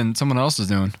more than someone else is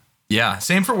doing. Yeah,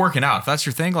 same for working out. If that's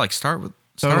your thing, like, start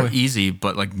Totally. easy,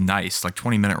 but like nice, like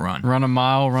 20-minute run. Run a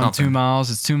mile, run Something. 2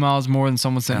 miles. It's 2 miles more than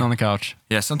someone sitting on the couch.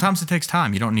 Yeah, sometimes it takes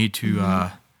time. You don't need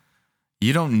to.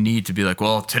 You don't need to be like,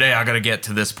 well, today I got to get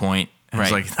to this point. And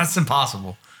It's Right. like that's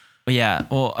impossible. But yeah,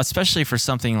 well, especially for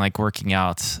something like working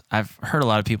out, I've heard a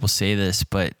lot of people say this,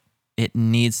 but it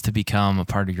needs to become a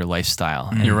part of your lifestyle.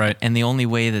 And, You're right. And the only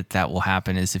way that will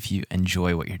happen is if you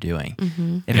enjoy what you're doing.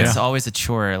 If Yeah. it's always a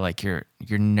chore, like you're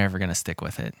never gonna stick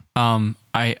with it.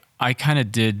 I kind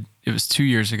of did. It was 2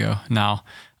 years ago now,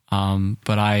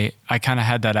 but I kind of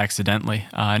had that accidentally,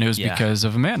 and it was Yeah. because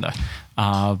of Amanda.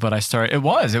 But I started. It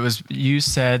was. You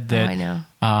said that. I know.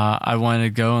 I wanted to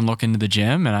go and look into the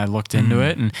gym, and I looked into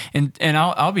it, and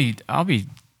I'll be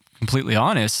completely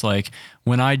honest, like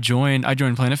when I joined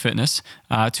Planet Fitness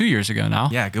 2 years ago now.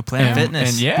 Yeah, go Planet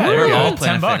Fitness. And yeah, We're there you all go.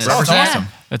 Planet $10. Fitness. That's Yeah. awesome.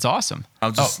 That's awesome.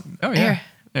 I'll just Oh yeah. Here.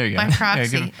 There you go. By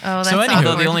proxy. Yeah, give- Oh, that's So anyhow, Although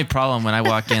the awkward. only problem when I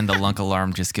walk in, the lunk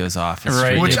alarm just goes off. It's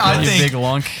Right. Which you- I you think- big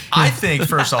lunk. I think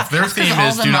first off, their theme all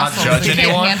is the do not muscles, judge they can't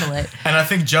anyone, handle it. and I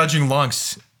think judging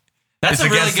lunks That's is a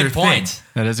really against good their point. thing.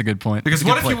 That is a good point. Because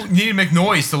what if you need to make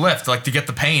noise to lift, like to get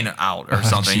the pain out or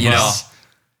something? You know, Jesus.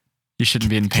 You shouldn't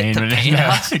be in pain. the when- pain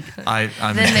out.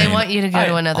 I'm Then in they pain. want you to go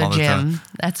to another all the time. gym.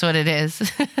 That's what it is.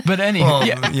 But anyway, Well,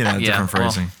 yeah. you know, different well,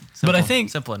 phrasing. But I simple- think-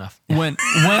 simple enough. when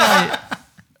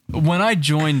I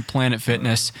joined Planet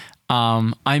Fitness,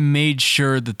 I made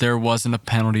sure that there wasn't a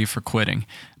penalty for quitting,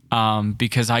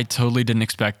 because I totally didn't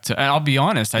expect to. And I'll be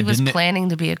honest, I He was didn't. planning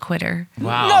to be a quitter.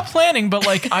 Wow. Not planning, but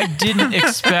like I didn't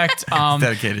expect.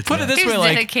 Dedicated to Put it that. this He's way,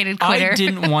 like dedicated I quitter.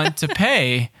 didn't want to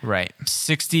pay Right.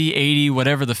 60, 80,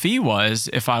 whatever the fee was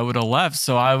if I would have left.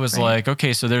 So I was Right. like,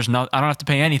 okay, so I don't have to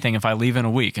pay anything if I leave in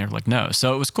a week. And they're like, no.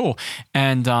 So it was cool.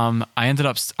 And I ended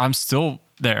up, I'm still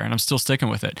there and I'm still sticking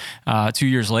with it 2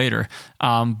 years later.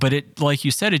 But it, like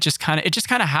you said, it just kind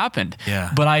of happened.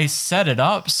 Yeah. But I set it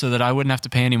up so that I wouldn't have to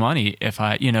pay any money if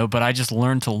but I just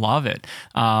learned to love it.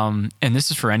 And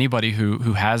this is for anybody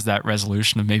who has that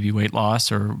resolution of maybe weight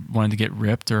loss or wanting to get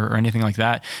ripped or anything like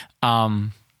that.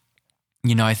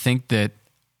 I think that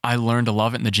I learned to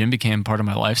love it and the gym became part of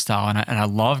my lifestyle and I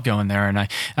love going there and I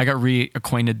got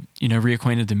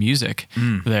reacquainted to music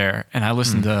there and I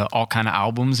listened to all kind of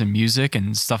albums and music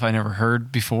and stuff I never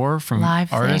heard before from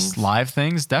Live artists, things. live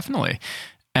things, definitely.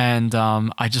 And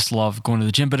I just love going to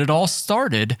the gym, but it all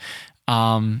started,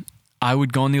 I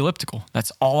would go on the elliptical.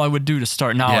 That's all I would do to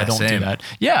start. Now Yeah, I don't do same. that.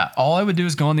 Yeah, all I would do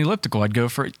is go on the elliptical. I'd do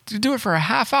it for a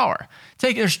half hour.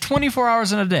 There's 24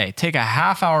 hours in a day. Take a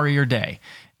half hour of your day.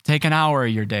 Take an hour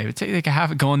of your day. Take a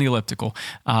half. Go on the elliptical.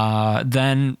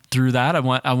 Then through that,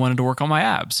 I wanted to work on my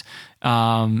abs.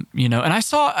 And I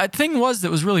saw a thing that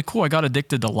was really cool. I got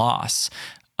addicted to loss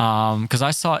because I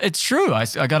saw it's true. I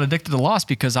got addicted to loss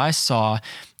because I saw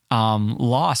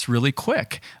loss really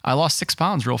quick. I lost 6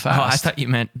 pounds real fast. Oh, I thought you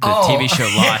meant the TV show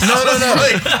Lost. No. I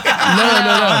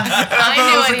knew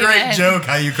That was what a he great meant. joke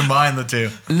how you combine the two.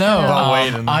 No, About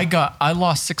weight and- I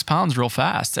lost 6 pounds real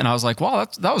fast, and I was like, wow,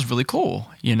 that was really cool,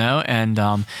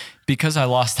 And because I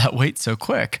lost that weight so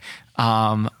quick,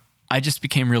 I just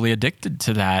became really addicted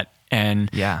to that, and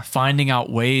Yeah. finding out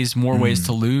more ways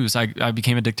to lose. I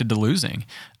became addicted to losing,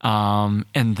 and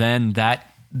then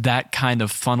that kind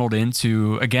of funneled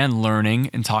into again learning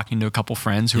and talking to a couple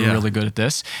friends who Yeah. are really good at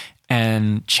this,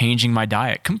 and changing my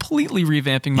diet, completely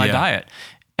revamping my Yeah. diet.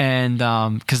 And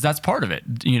because that's part of it.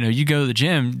 You go to the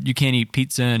gym, you can't eat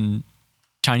pizza and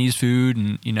Chinese food,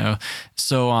 and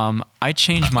so I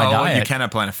changed my diet. You can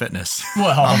at Planet Fitness.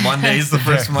 Well, On Monday's the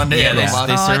first Monday Yeah, of the they- month.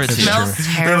 they Oh, serve it it to smells you.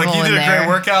 They're terrible like, you did in a there. great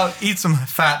workout. Eat some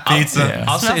fat pizza. yeah.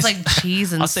 I'll It smells say, like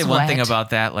cheese and I'll say one thing sweat. about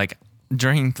that. Like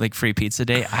during like free pizza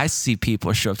day, I see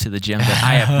people show up to the gym that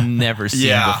I have never seen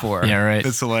Yeah. before. yeah, right.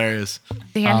 It's hilarious.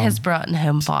 Dan has brought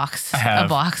home a have.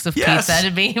 box of Yes. pizza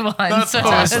to me once. That's when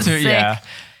I was awesome. sick. Yeah,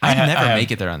 I ha- never have-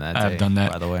 make it there on that day. I have done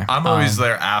that. By the way, I'm always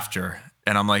there after.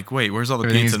 And I'm like, wait, where's all the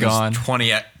Everything's pizza? And gone. there's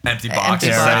 20 empty boxes Empty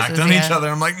stacked boxes, on each yeah. other.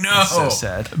 I'm like, no. so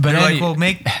sad. But They're any- like, well,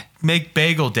 make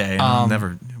bagel day. And I'm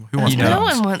never. Who wants you know-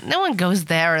 bagels? No one goes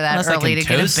there that Unless I early can to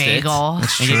get a toast it bagel. and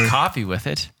get coffee with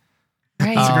it.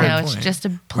 Right? a great No, it's point. just a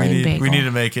We plain need, bagel. we need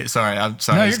to make it. Sorry, I'm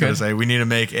sorry. No, I was you're going good. to say we need to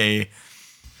make a.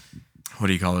 What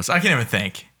do you call this? I can't even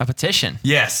think. A petition.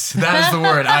 Yes, that is the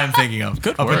word I'm thinking of.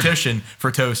 Good a word. petition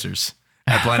for toasters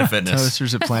at Planet Fitness.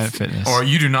 Toasters at Planet Fitness. Or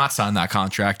you do not sign that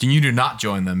contract and you do not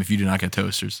join them if you do not get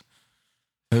toasters.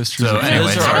 Toasters So at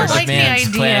anyways, Those are I our don't like the demands.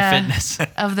 idea. Planet Fitness.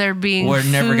 of there being We're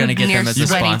never food gonna get near them as a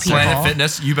sweaty sponsor. people. Planet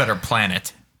Fitness, you better plan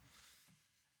it.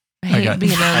 I hate got-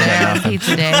 being over there on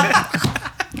pizza day.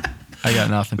 I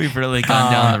got nothing. We've really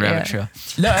gone down the rabbit yeah. trail,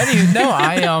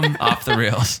 I off the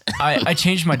rails. I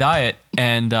changed my diet,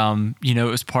 and it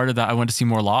was part of that. I wanted to see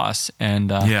more loss, and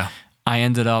Yeah. I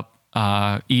ended up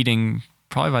eating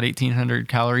probably about 1,800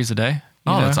 calories a day.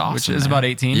 Oh, that's Which awesome, is man. about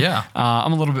 18. Yeah.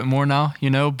 I'm a little bit more now,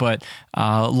 but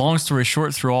long story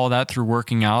short, through all that, through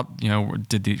working out,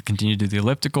 continue to do the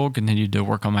elliptical, continued to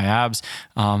work on my abs.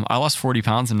 I lost 40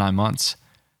 pounds in 9 months.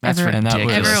 That's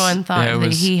ridiculous. Everyone thought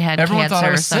that he had everyone cancer thought I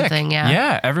or was sick. something. Yeah.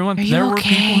 Yeah. Everyone. Are you There were okay?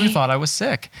 people who thought I was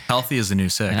sick. Healthy is the new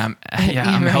sick. And You're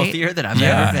I'm right. healthier than I've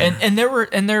ever been. And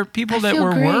there are people I that feel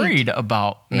were great. worried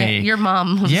about Yeah, me. your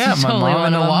mom was Yeah, my totally mom one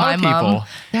and of a them. lot of My mom, people.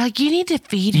 they're like, you need to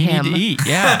feed You him. need to eat.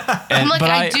 Yeah. I'm like, but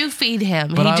I do feed him.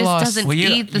 He but I just lost- doesn't well,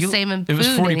 eat the same It was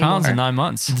food 40 pounds in anymore. 9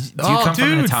 months. Do you come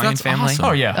from an Italian that's family? awesome.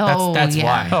 Oh yeah. Oh, That's yeah.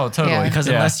 why. Oh, totally. Yeah. Because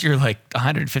Yeah. unless you're like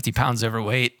 150 pounds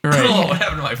overweight, Right. oh, what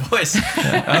happened to my voice?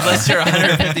 Unless you're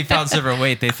 150 pounds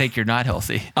overweight, they think you're not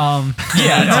healthy. Yeah,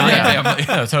 Italian family.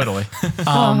 No, totally.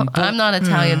 Well, I'm not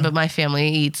Italian, but my family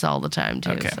eats all the time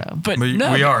too. Okay. So But we no,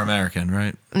 are American,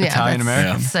 right? yeah, Italian that's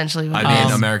American. essentially what I it mean,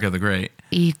 is. America the Great.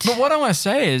 Eat. But what I want to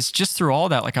say is just through all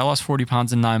that, like I lost 40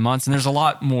 pounds in 9 months, and there's a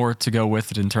lot more to go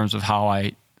with it in terms of how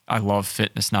I love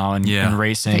fitness now and, Yeah. and I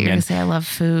racing. thought you were gonna And say I love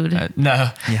food.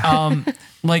 no,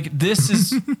 like this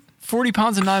is 40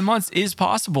 pounds in 9 months is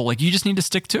possible. Like you just need to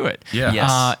stick to it. Yeah.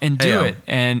 Yes. And do Hey, it.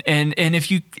 And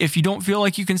if you don't feel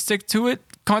like you can stick to it,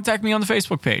 contact me on the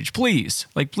Facebook page, please.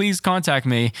 Like, please contact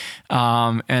me.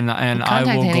 And I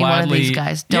Contact will any gladly. one of these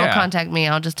guys. Don't Yeah. contact me.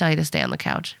 I'll just tell you to stay on the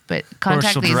couch. But Or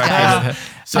contact she'll these direct guys. you to-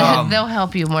 So, They'll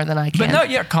help you more than I But can. no,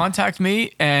 yeah, contact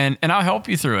me and I'll help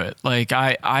you through it. Like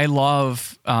I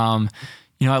love,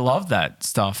 I love that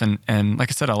stuff. And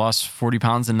like I said, I lost 40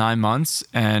 pounds in 9 months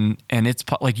and it's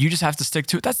like, you just have to stick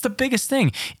to it. That's the biggest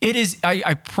thing. It is,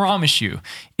 I promise you,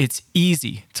 it's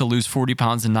easy to lose 40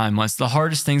 pounds in 9 months. The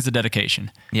hardest thing is the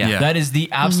dedication. Yeah. That is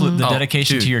the absolute, the Oh,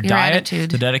 dedication dude. to your Your diet,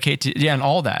 attitude. the dedication to, and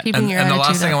all that. Keeping your and the attitude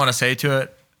last thing up. I want to say to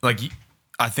it, like,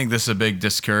 I think this is a big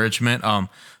discouragement.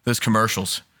 Those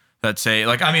commercials that say,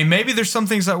 like, I mean, maybe there's some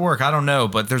things that work. I don't know,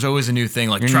 but there's always a new thing.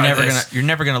 Like, You're try never this. you're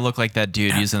never gonna look like that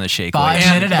dude using the shake 5 weights.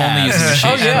 minute Only using the ads.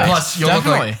 shake Oh, yeah. weights. Plus, you'll look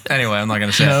Definitely. like. Anyway, I'm not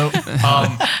gonna say. Nope.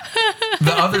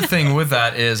 The other thing with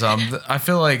that is, I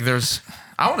feel like there's.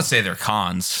 I want to say they're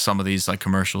cons. Some of these like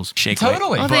commercials. Shake weight.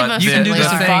 Totally. Well, they But most you can do certainly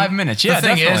this in are. 5 minutes. Yeah, the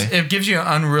thing definitely. is, it gives you an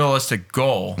unrealistic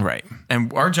goal. Right.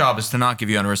 And our job is to not give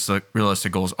you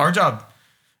unrealistic goals. Our job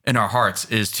in our hearts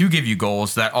is to give you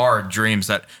goals that are dreams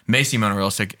that may seem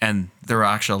unrealistic, and they're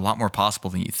actually a lot more possible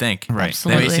than you think. Right. They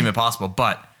Absolutely. may seem impossible,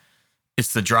 but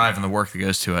it's the drive and the work that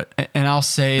goes to it. and I'll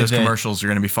say Those that commercials are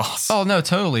going to be false. Oh no,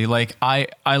 totally. Like I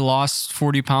lost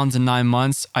 40 pounds in 9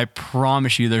 months. I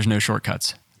promise you, there's no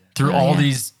shortcuts through Oh, all yeah.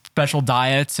 these special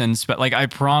diets and like I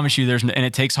promise you, there's no, and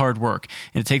it takes hard work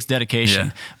and it takes dedication.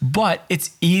 Yeah. But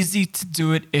it's easy to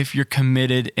do it if you're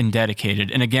committed and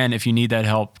dedicated. And again, if you need that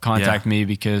help, contact Yeah. me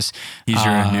because He's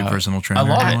your new personal trainer. I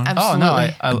love everyone. it. Oh no,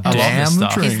 I love Damn this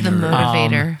stuff. trainer. He's the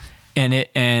motivator.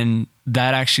 And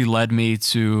that actually led me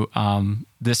to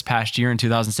this past year in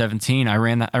 2017. I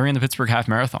ran the Pittsburgh Half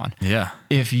Marathon. Yeah.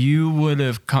 If you would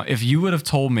have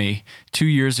told me 2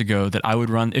 years ago that I would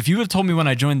run, if you would have told me when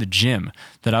I joined the gym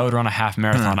that I would run a half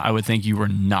marathon, I would think you were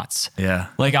nuts. Yeah.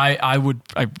 Like I would,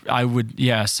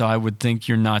 yeah. So I would think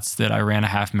you're nuts that I ran a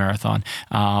half marathon.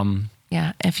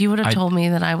 Yeah. If you would have told me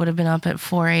that I would have been up at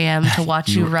 4 a.m. to watch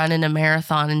you run in a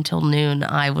marathon until noon,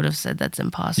 I would have said that's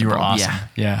impossible. You were awesome.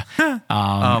 Yeah.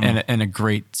 And a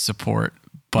great support.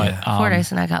 But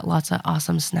Fordyce and I got lots of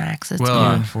awesome snacks. It's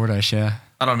Well, good. Fordyce, yeah.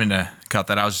 I don't mean to cut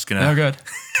that. I was just gonna. Oh, good.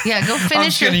 Yeah, go I'm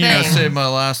finish just your gonna thing. say my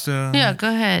last. Yeah, go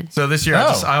ahead. So this year,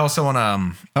 Oh. I also want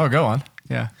to. Oh, go on.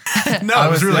 Yeah. No,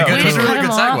 it was really no, good. we It was a didn't really cut good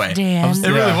him off, segue. Dan. It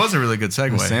really Yeah. was a really good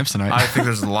segue. Samsonite. I think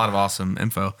there's a lot of awesome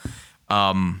info.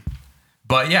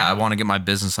 But yeah, I want to get my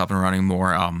business up and running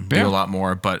more, do Yeah. a lot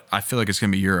more. But I feel like it's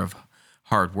going to be a year of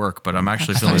hard work. But I'm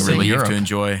actually thought feeling you said relieved Europe. to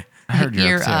enjoy I heard Year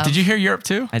Europe too. of. Did you hear Europe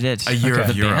too? I did. a year Okay. of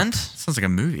The Europe. band? Sounds like a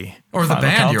movie. Or the Final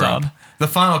band Countdown. Europe. The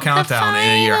final countdown in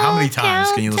a year. How many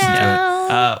times can you listen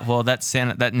to it? Well, that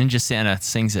Ninja Santa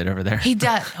sings it over there. He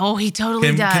does. Oh, he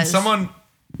totally does. Can someone?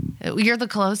 You're the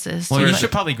closest. Well, you Seriously.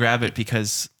 should probably grab it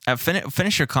because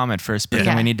finish your comment first, but Yeah.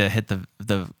 then we need to hit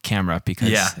the camera because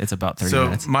Yeah. it's about 30 So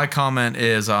minutes. my comment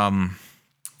is,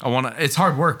 it's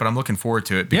hard work, but I'm looking forward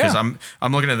to it because Yeah.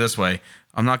 I'm looking at it this way.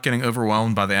 I'm not getting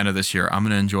overwhelmed by the end of this year. I'm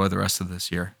going to enjoy the rest of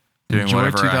this year doing Enjoy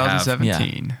whatever I have.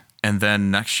 2017. And then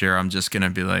next year, I'm just going to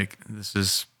be like, this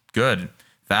is good.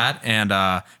 That and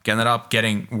getting that up,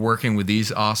 working with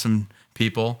these awesome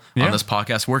people Yeah. on this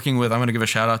podcast. I'm going to give a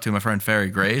shout out to my friend Ferry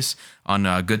Grace on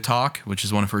Good Talk, which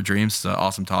is one of her dreams. It's an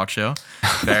awesome talk show.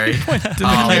 Ferry.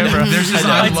 There's just,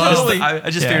 I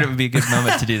just figured it would be a good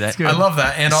moment to do that. I love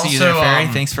that. And See you there, also, Ferry.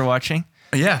 Thanks for watching.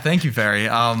 yeah, thank you, Ferry.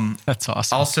 That's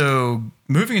awesome. Also,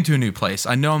 moving into a new place.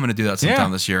 I know I'm going to do that sometime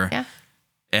Yeah. this year. Yeah.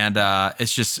 And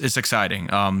it's exciting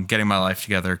getting my life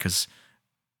together because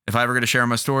if I ever get to share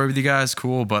my story with you guys,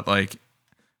 cool. But like,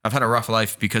 I've had a rough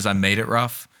life because I made it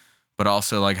rough. But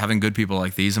also like having good people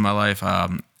like these in my life,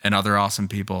 and other awesome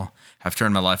people have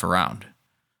turned my life around,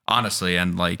 honestly.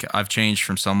 And like, I've changed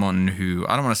from someone who,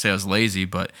 I don't want to say I was lazy,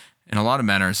 but in a lot of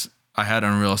manners, I had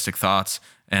unrealistic thoughts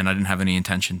and I didn't have any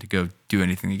intention to go do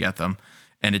anything to get them.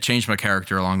 And it changed my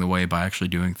character along the way by actually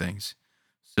doing things.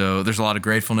 So there's a lot of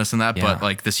gratefulness in that, Yeah. but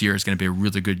like this year is going to be a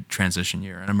really good transition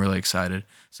year and I'm really excited.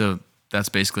 So that's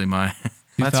basically my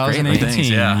That's great. 2018 Thanks,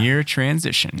 yeah. year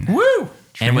transition. woo.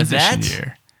 And with Transition that,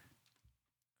 year.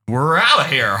 We're out of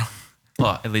here.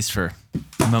 well, at least for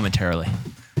momentarily.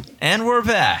 And we're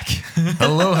back.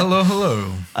 Hello, hello,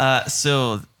 hello.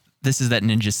 So this is that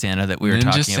Ninja Santa that we were Ninja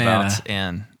talking Santa. about,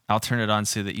 and I'll turn it on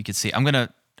so that you can see.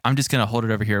 I'm just gonna hold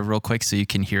it over here real quick so you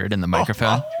can hear it in the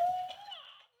microphone.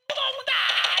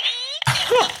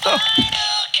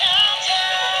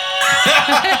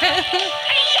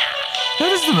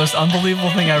 That is the most unbelievable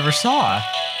thing I ever saw.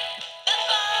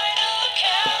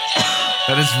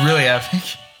 That is really epic.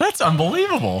 That's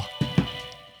unbelievable.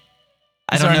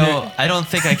 I Is don't our know. new- I don't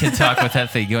think I can talk with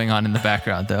that thing going on in the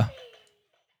background though.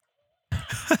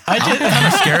 I just, I'm kind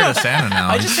of scared of Santa now.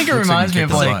 I just think it Looks like reminds he me of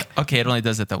kicked his like butt. Okay, it only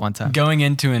does it that one time. going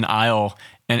into an aisle,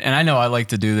 and I know I like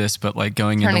to do this, but like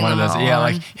going Turning into one of them those, all yeah,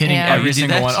 on. like hitting Yeah. Oh, you every do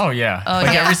single that? one. Oh yeah, Oh,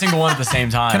 like yeah. every single one at the same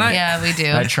time. Can I- Yeah, we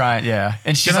do. I try it, yeah.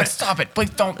 And she's Can I- like, "Stop it! Please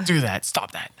don't do that!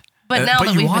 Stop that!" But now but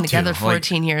that you we've been want to, together like-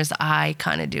 14 years, I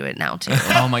kind of do it now too.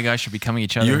 Oh my gosh, you're becoming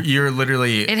each other. You're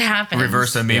literally It happens.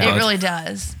 reverse amoeba. It really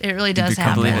does. It really does become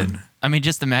happen. believe it. one. I mean,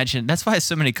 just imagine. That's why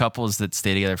so many couples that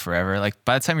stay together forever. Like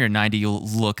by the time you're 90, you'll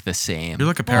look the same. You're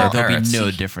like a pair of There'll be parrots.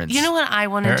 no difference. You know what I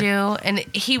want to Eric? do, and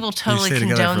he will totally stay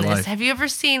together condone for this. life. Have you ever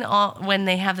seen when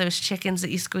they have those chickens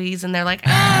that you squeeze and they're like,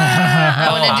 I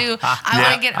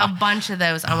want to get a bunch of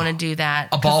those. I want to do that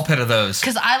A ball pit of those.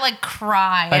 because I like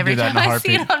cry I every do that time in a I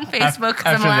see it on heartbeat. Facebook because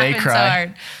I'm After they laughing so cry.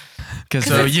 hard. Because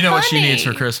So it's you know what she funny. needs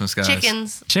for Christmas, guys?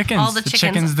 Chickens, chickens, all the the chickens.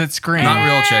 chickens that scream, Not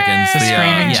real chickens. the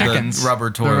screaming the chickens,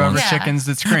 rubber toy the rubber ones. Yeah. chickens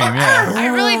that scream. Yeah, I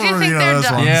really do think You know they're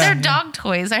those ones. Yeah. they're dog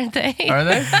toys, aren't they? are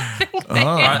they? Oh, Is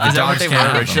that dogs what they can't were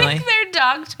have them. originally? They're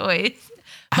dog toys.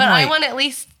 But I want at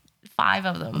least 5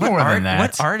 of them. More than that.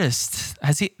 What artist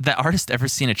has the artist ever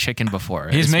seen a chicken before?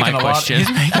 He's is making my a lot. question. He's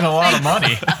making a lot of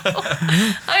money.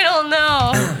 I don't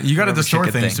know. You got to Rubber distort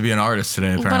chicken things thing. to be an artist today,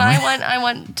 apparently. But I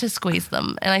want to squeeze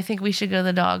them, and I think we should go to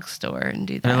the dog store and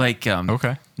do that. They're like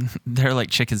Okay. they're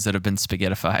like chickens that have been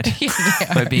spaghettified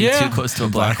Yeah. by being Yeah. too close to a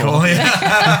black hole. Cool,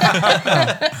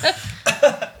 yeah.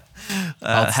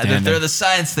 Had to throw the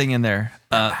science thing in there.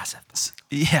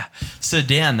 Yeah. So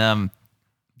Dan,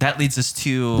 that leads us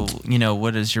to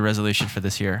what is your resolution for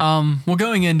this year? Well,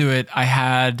 going into it, I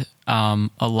had a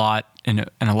lot, and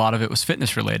a lot of it was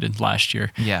fitness related last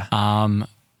year. Yeah.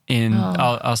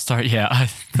 I'll start. Yeah.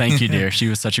 Thank you, dear. She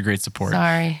was such a great support.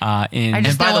 Sorry. In I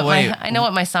just by know the what way- I know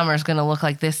what my summer is going to look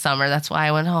like this summer. That's why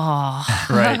I went, oh.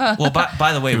 right. Well,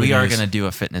 by the way, we are knows? going to do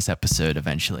a fitness episode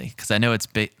eventually because I know it's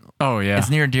Oh yeah. it's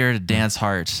near and dear to Dan's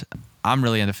heart. I'm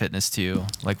really into fitness too.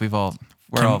 Like we're all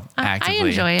I actively.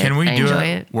 enjoy it. Can we I do enjoy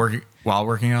it, while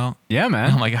working out? Yeah,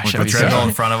 man. Oh my gosh! With that'd the be so treadmill fun.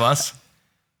 in front of us?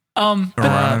 Or what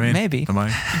I mean? maybe. The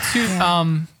mic? forward to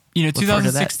that.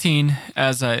 2016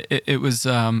 as it was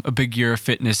a big year of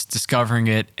fitness, discovering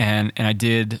it, and I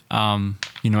did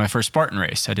my first Spartan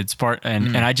race. I did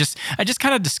and I just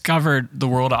kind of discovered the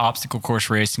world of obstacle course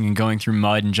racing and going through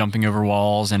mud and jumping over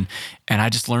walls, and I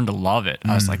just learned to love it.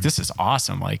 I was like, this is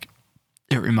awesome. Like,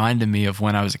 it reminded me of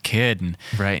when I was a kid and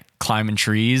Right. climbing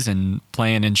trees and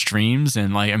playing in streams.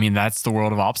 And that's the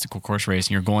world of obstacle course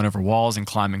racing. You're going over walls and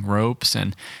climbing ropes.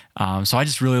 And so I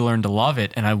just really learned to love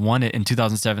it. And in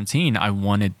 2017, I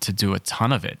wanted to do a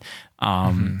ton of it.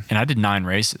 And I did 9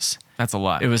 races. That's a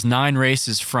lot. It was 9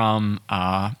 races from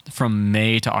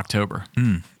May to October.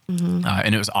 And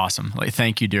it was awesome. Like,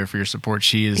 thank you, dear, for your support.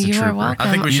 She is a You trooper. are welcome.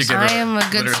 I think we should give her I am a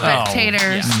good literally-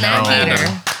 spectator, snack No.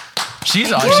 eater. She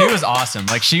was awesome.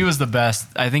 Like, she was the best.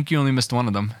 I think you only missed one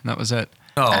of them. That was it.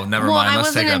 Oh, never Well, mind. I Let's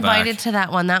wasn't take that invited back. to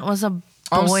that one. That was a boy.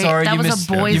 I'm sorry, that you was missed,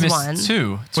 a boys you missed one.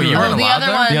 Two. Wait, you of weren't them. the allowed other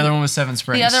there? one. The other one was Seven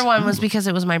Springs. The other one was because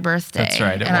it was my birthday. That's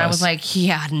right, it And I was. was like,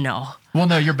 yeah, no. Well,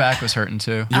 no, your back was hurting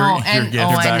too. Your I gift.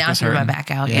 now back was threw my hurting.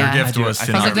 back out. Yeah. Yeah. Your gift was I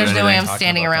to thought I was not like, there's do no way anything. I'm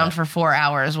standing around for 4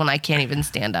 hours when I can't even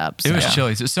stand up. It was so.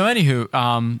 chilly. So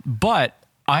anywho, but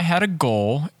I had a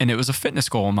goal, and it was a fitness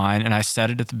goal of mine, and I set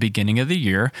it at the beginning of the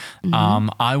year.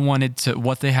 I wanted to,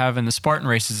 what they have in the Spartan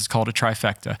races is called a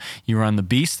trifecta. You run the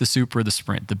Beast, the Super, the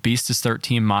Sprint. The Beast is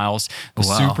 13 miles. The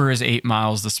Wow. Super is 8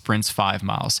 miles. The Sprint's 5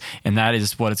 miles. And that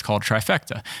is what it's called,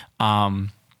 trifecta.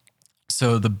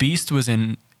 So the Beast was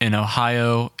in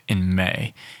Ohio in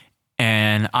May.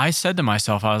 And I said to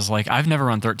myself, I was like, I've never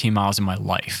run 13 miles in my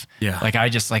life. Yeah. Like,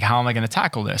 how am I going to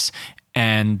tackle this?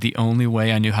 And the only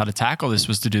way I knew how to tackle this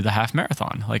was to do the half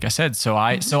marathon, like I said. So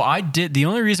I did, the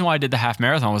only reason why I did the half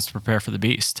marathon was to prepare for the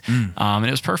beast. And it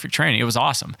was perfect training. It was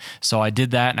awesome. So I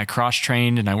did that and I cross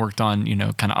trained and I worked on,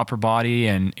 kind of upper body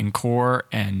and core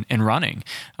and running.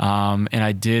 And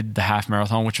I did the half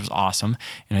marathon, which was awesome.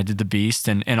 And I did the beast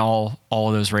and all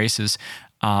of those races.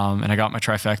 And I got my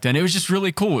trifecta and it was just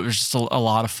really cool. It was just a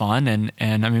lot of fun.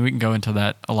 And I mean, we can go into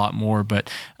that a lot more,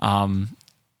 but,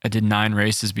 I did 9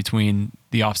 races between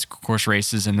the obstacle course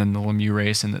races and then the Lemieux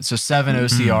race. And so 7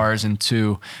 OCRs and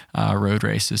 2 road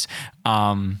races.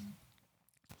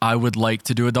 I would like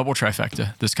to do a double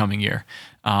trifecta this coming year.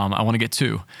 I want to get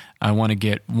 2. I want to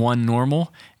get 1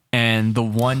 normal and the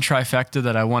 1 trifecta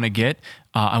that I want to get,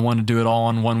 I want to do it all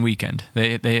on one weekend.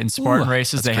 They in Spartan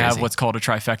races, they have what's called a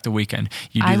trifecta weekend.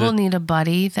 I will need a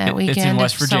buddy that weekend. It's in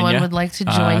West Virginia. If someone would like to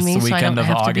join me so I don't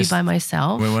have to be by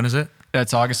myself. Wait, when is it?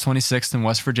 That's August 26th in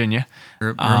West Virginia.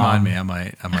 Remind me, I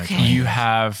might. Okay. You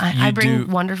have. I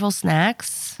bring wonderful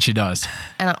snacks. She does.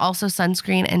 And also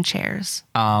sunscreen and chairs.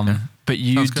 But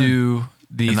you do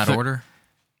the in that order.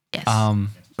 Yes.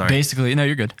 Sorry. Basically, no,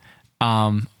 you're good.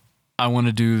 I want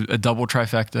to do a double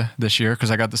trifecta this year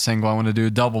because I got the single. I want to do a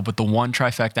double, but the 1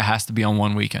 trifecta has to be on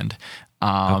one weekend.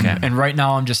 Okay. And right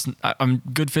now I'm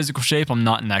good physical shape. I'm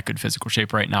not in that good physical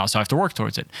shape right now. So I have to work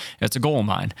towards it. It's a goal of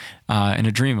mine, and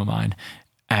a dream of mine.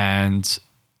 And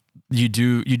you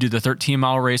do the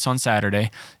 13-mile race on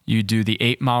Saturday. You do the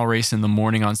 8-mile race in the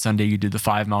morning on Sunday. You do the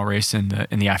 5-mile race in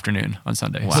the afternoon on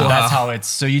Sunday. Wow. So that's how it's,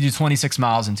 so you do 26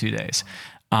 miles in 2 days.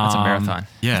 That's a marathon.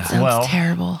 Yeah. Sounds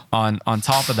terrible. On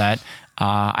top of that,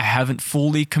 I haven't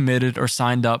fully committed or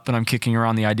signed up, but I'm kicking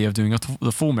around the idea of doing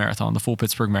the full marathon, the full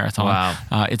Pittsburgh Marathon. Wow.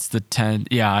 It's the 10th.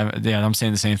 Yeah, I'm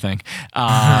saying the same thing.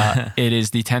 It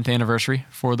is the 10th anniversary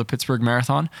for the Pittsburgh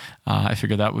Marathon. I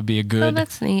figured that would be a good. Oh,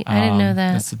 that's neat. I didn't know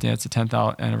that. It's the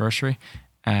 10th anniversary,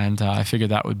 and I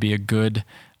figured that would be a good,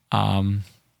 So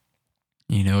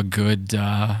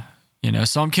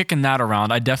I'm kicking that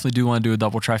around. I definitely do want to do a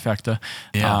double trifecta.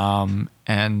 Yeah.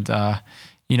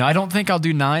 I don't think I'll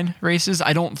do 9 races.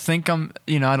 I don't think I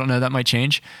don't know, that might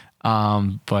change.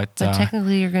 But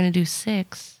technically you're going to do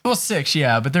 6. Well, 6,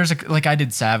 yeah. But there's I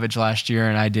did Savage last year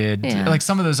and I did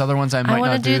some of those other ones I might not do this year. I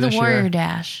want to do the Warrior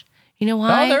Dash. You know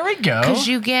why? Oh, there we go. Because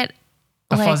you get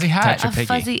a fuzzy hat.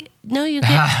 No, you get.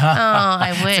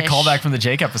 I wish. It's a callback from the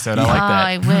Jake episode. I like that.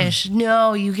 I wish.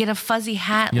 No, you get a fuzzy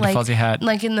hat. You get a fuzzy hat.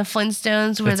 Like in the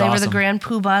Flintstones where It's they were awesome. the Grand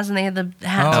Poobahs and they had the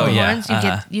hats with the horns.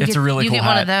 It's a really cool get hat.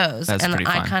 one of those. That's and pretty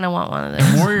I fun. kind of want one of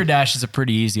those. Warrior Dash is a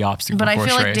pretty easy obstacle But I course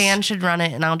feel like race. Dan should run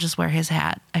it and I'll just wear his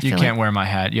hat. You can't wear my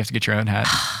hat. You have to get your own hat.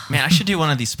 Man, I should do one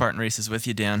of these Spartan races with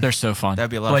you, Dan. They're so fun. That'd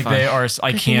be a lot of fun. They are.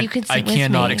 I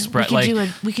cannot express.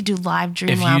 We could do live Dream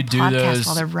if Loud you do podcast those,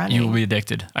 while they're running. you will be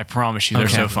addicted. I promise you, they're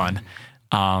so fun.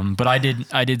 But I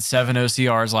did 7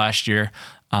 OCRs last year,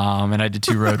 and I did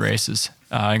 2 road races,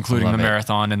 including the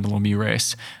marathon and the Lemieux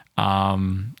race.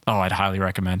 I'd highly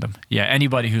recommend them. Yeah,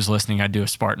 anybody who's listening, I'd do a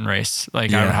Spartan race. I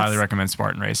would highly recommend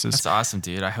Spartan races. That's awesome,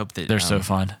 dude. I hope that They're so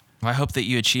fun. I hope that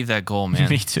you achieve that goal, man.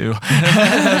 Me too.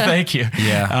 Thank you.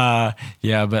 Yeah.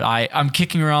 But I'm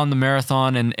kicking around the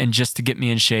marathon and just to get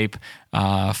me in shape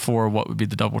for what would be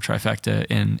the double trifecta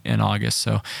in August.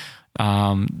 So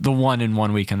the 1 in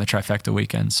 1 weekend, the trifecta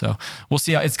weekend. So we'll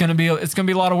see. It's gonna be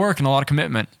a lot of work and a lot of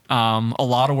commitment, a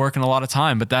lot of work and a lot of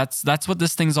time. But that's what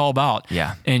this thing's all about.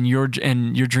 Yeah. And your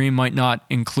dream might not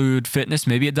include fitness.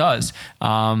 Maybe it does.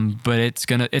 But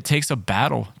it takes a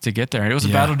battle to get there. It was a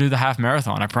battle to do the half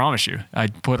marathon. I promise you. I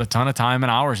put a ton of time and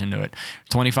hours into it.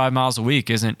 25 miles a week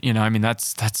isn't.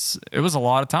 It was a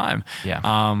lot of time. Yeah.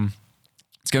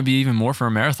 It's going to be even more for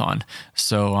a marathon.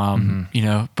 So,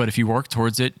 but if you work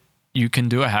towards it, you can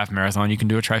do a half marathon, you can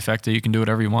do a trifecta, you can do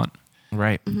whatever you want.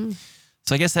 Right. Mm-hmm.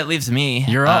 So I guess that leaves me.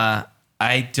 You're up.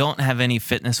 I don't have any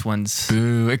fitness ones.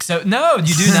 Boo. Except, no,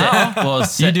 you do now.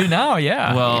 You do now,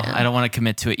 yeah. Well, I don't want to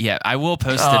commit to it yet. I will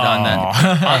post it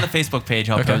on the Facebook page.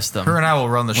 I'll post them. Her and I will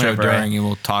run the show Whenever during and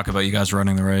we'll talk about you guys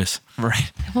running the race. Right.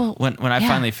 Well, When I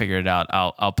finally figure it out,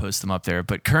 I'll post them up there.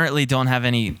 But currently don't have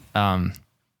any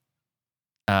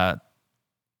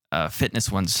fitness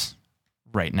ones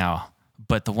right now.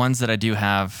 But the ones that I do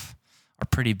have are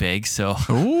pretty big, so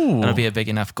that'll be a big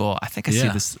enough goal. I think I see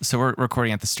this. So we're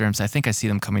recording at the Sturms. I think I see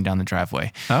them coming down the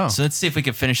driveway. Oh. So let's see if we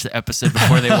can finish the episode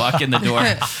before they walk in the door.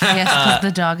 Yes, because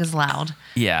the dog is loud.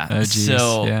 Yeah. Oh, geez.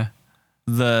 So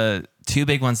the 2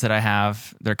 big ones that I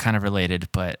have, they're kind of related,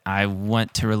 but I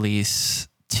want to release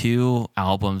 2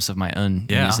 albums of my own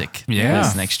music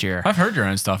this next year. I've heard your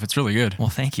own stuff. It's really good. Well,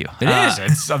 thank you. It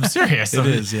is. I'm serious. It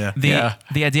is, yeah.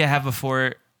 The idea I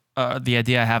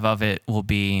have of it will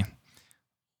be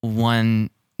 1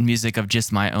 music of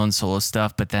just my own solo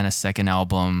stuff, but then a second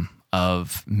album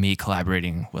of me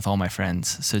collaborating with all my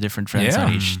friends. So different friends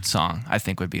on each song, I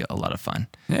think would be a lot of fun.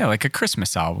 Yeah, like a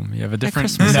Christmas album. You have a different.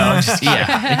 Christmas No, just,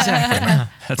 Yeah, exactly.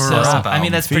 that's Or so a rap I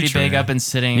mean, that's pretty featuring big. it. I've been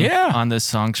sitting Yeah. on those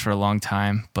songs for a long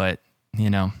time, but you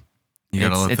know, You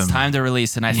gotta let it's them. time to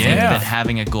release. And I think Yeah. that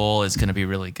having a goal is going to be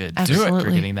really good Do it. for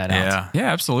Absolutely. getting that out. Yeah.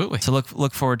 Yeah, absolutely. So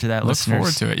look forward to that, Look listeners.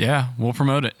 forward to it. Yeah, we'll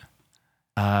promote it.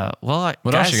 Well,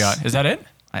 What else you got? Is that it?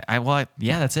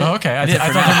 Yeah, that's it. Oh, okay. I That's it thought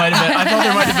for there now. might have been. I thought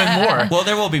there might have been more. Well,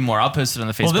 there will be more. I'll post it on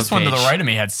the Facebook Well, this one to the page. right of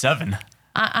me had 7.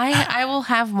 I will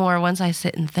have more once I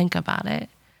sit and think about it.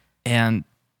 And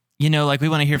you know, like we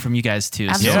want to hear from you guys too.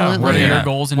 Absolutely. Yeah, what are Yeah. your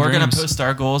goals and We're dreams? gonna post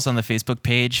our goals on the Facebook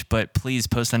page, but please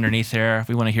post underneath there.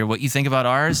 We want to hear what you think about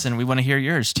ours, and we want to hear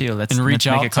yours too. Let's and reach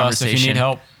let's make out a to us if you need conversation.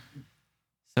 help.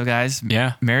 So, guys,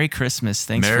 Yeah. Merry Christmas.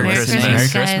 Thanks Merry for Merry listening.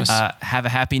 Christmas, Merry guys. Christmas. Have a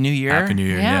happy New Year. Happy New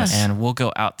Year. Yeah. Yes. And we'll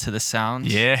go out to the sound.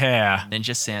 Yeah.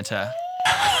 Ninja Santa.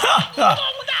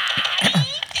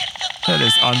 That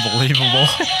is unbelievable.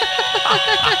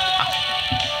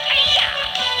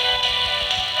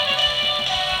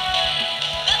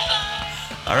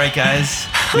 All right, guys.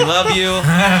 We love you.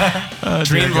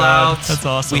 Dream dear God. loud. That's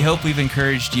awesome. We hope we've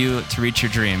encouraged you to reach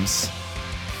your dreams.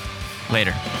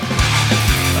 Later.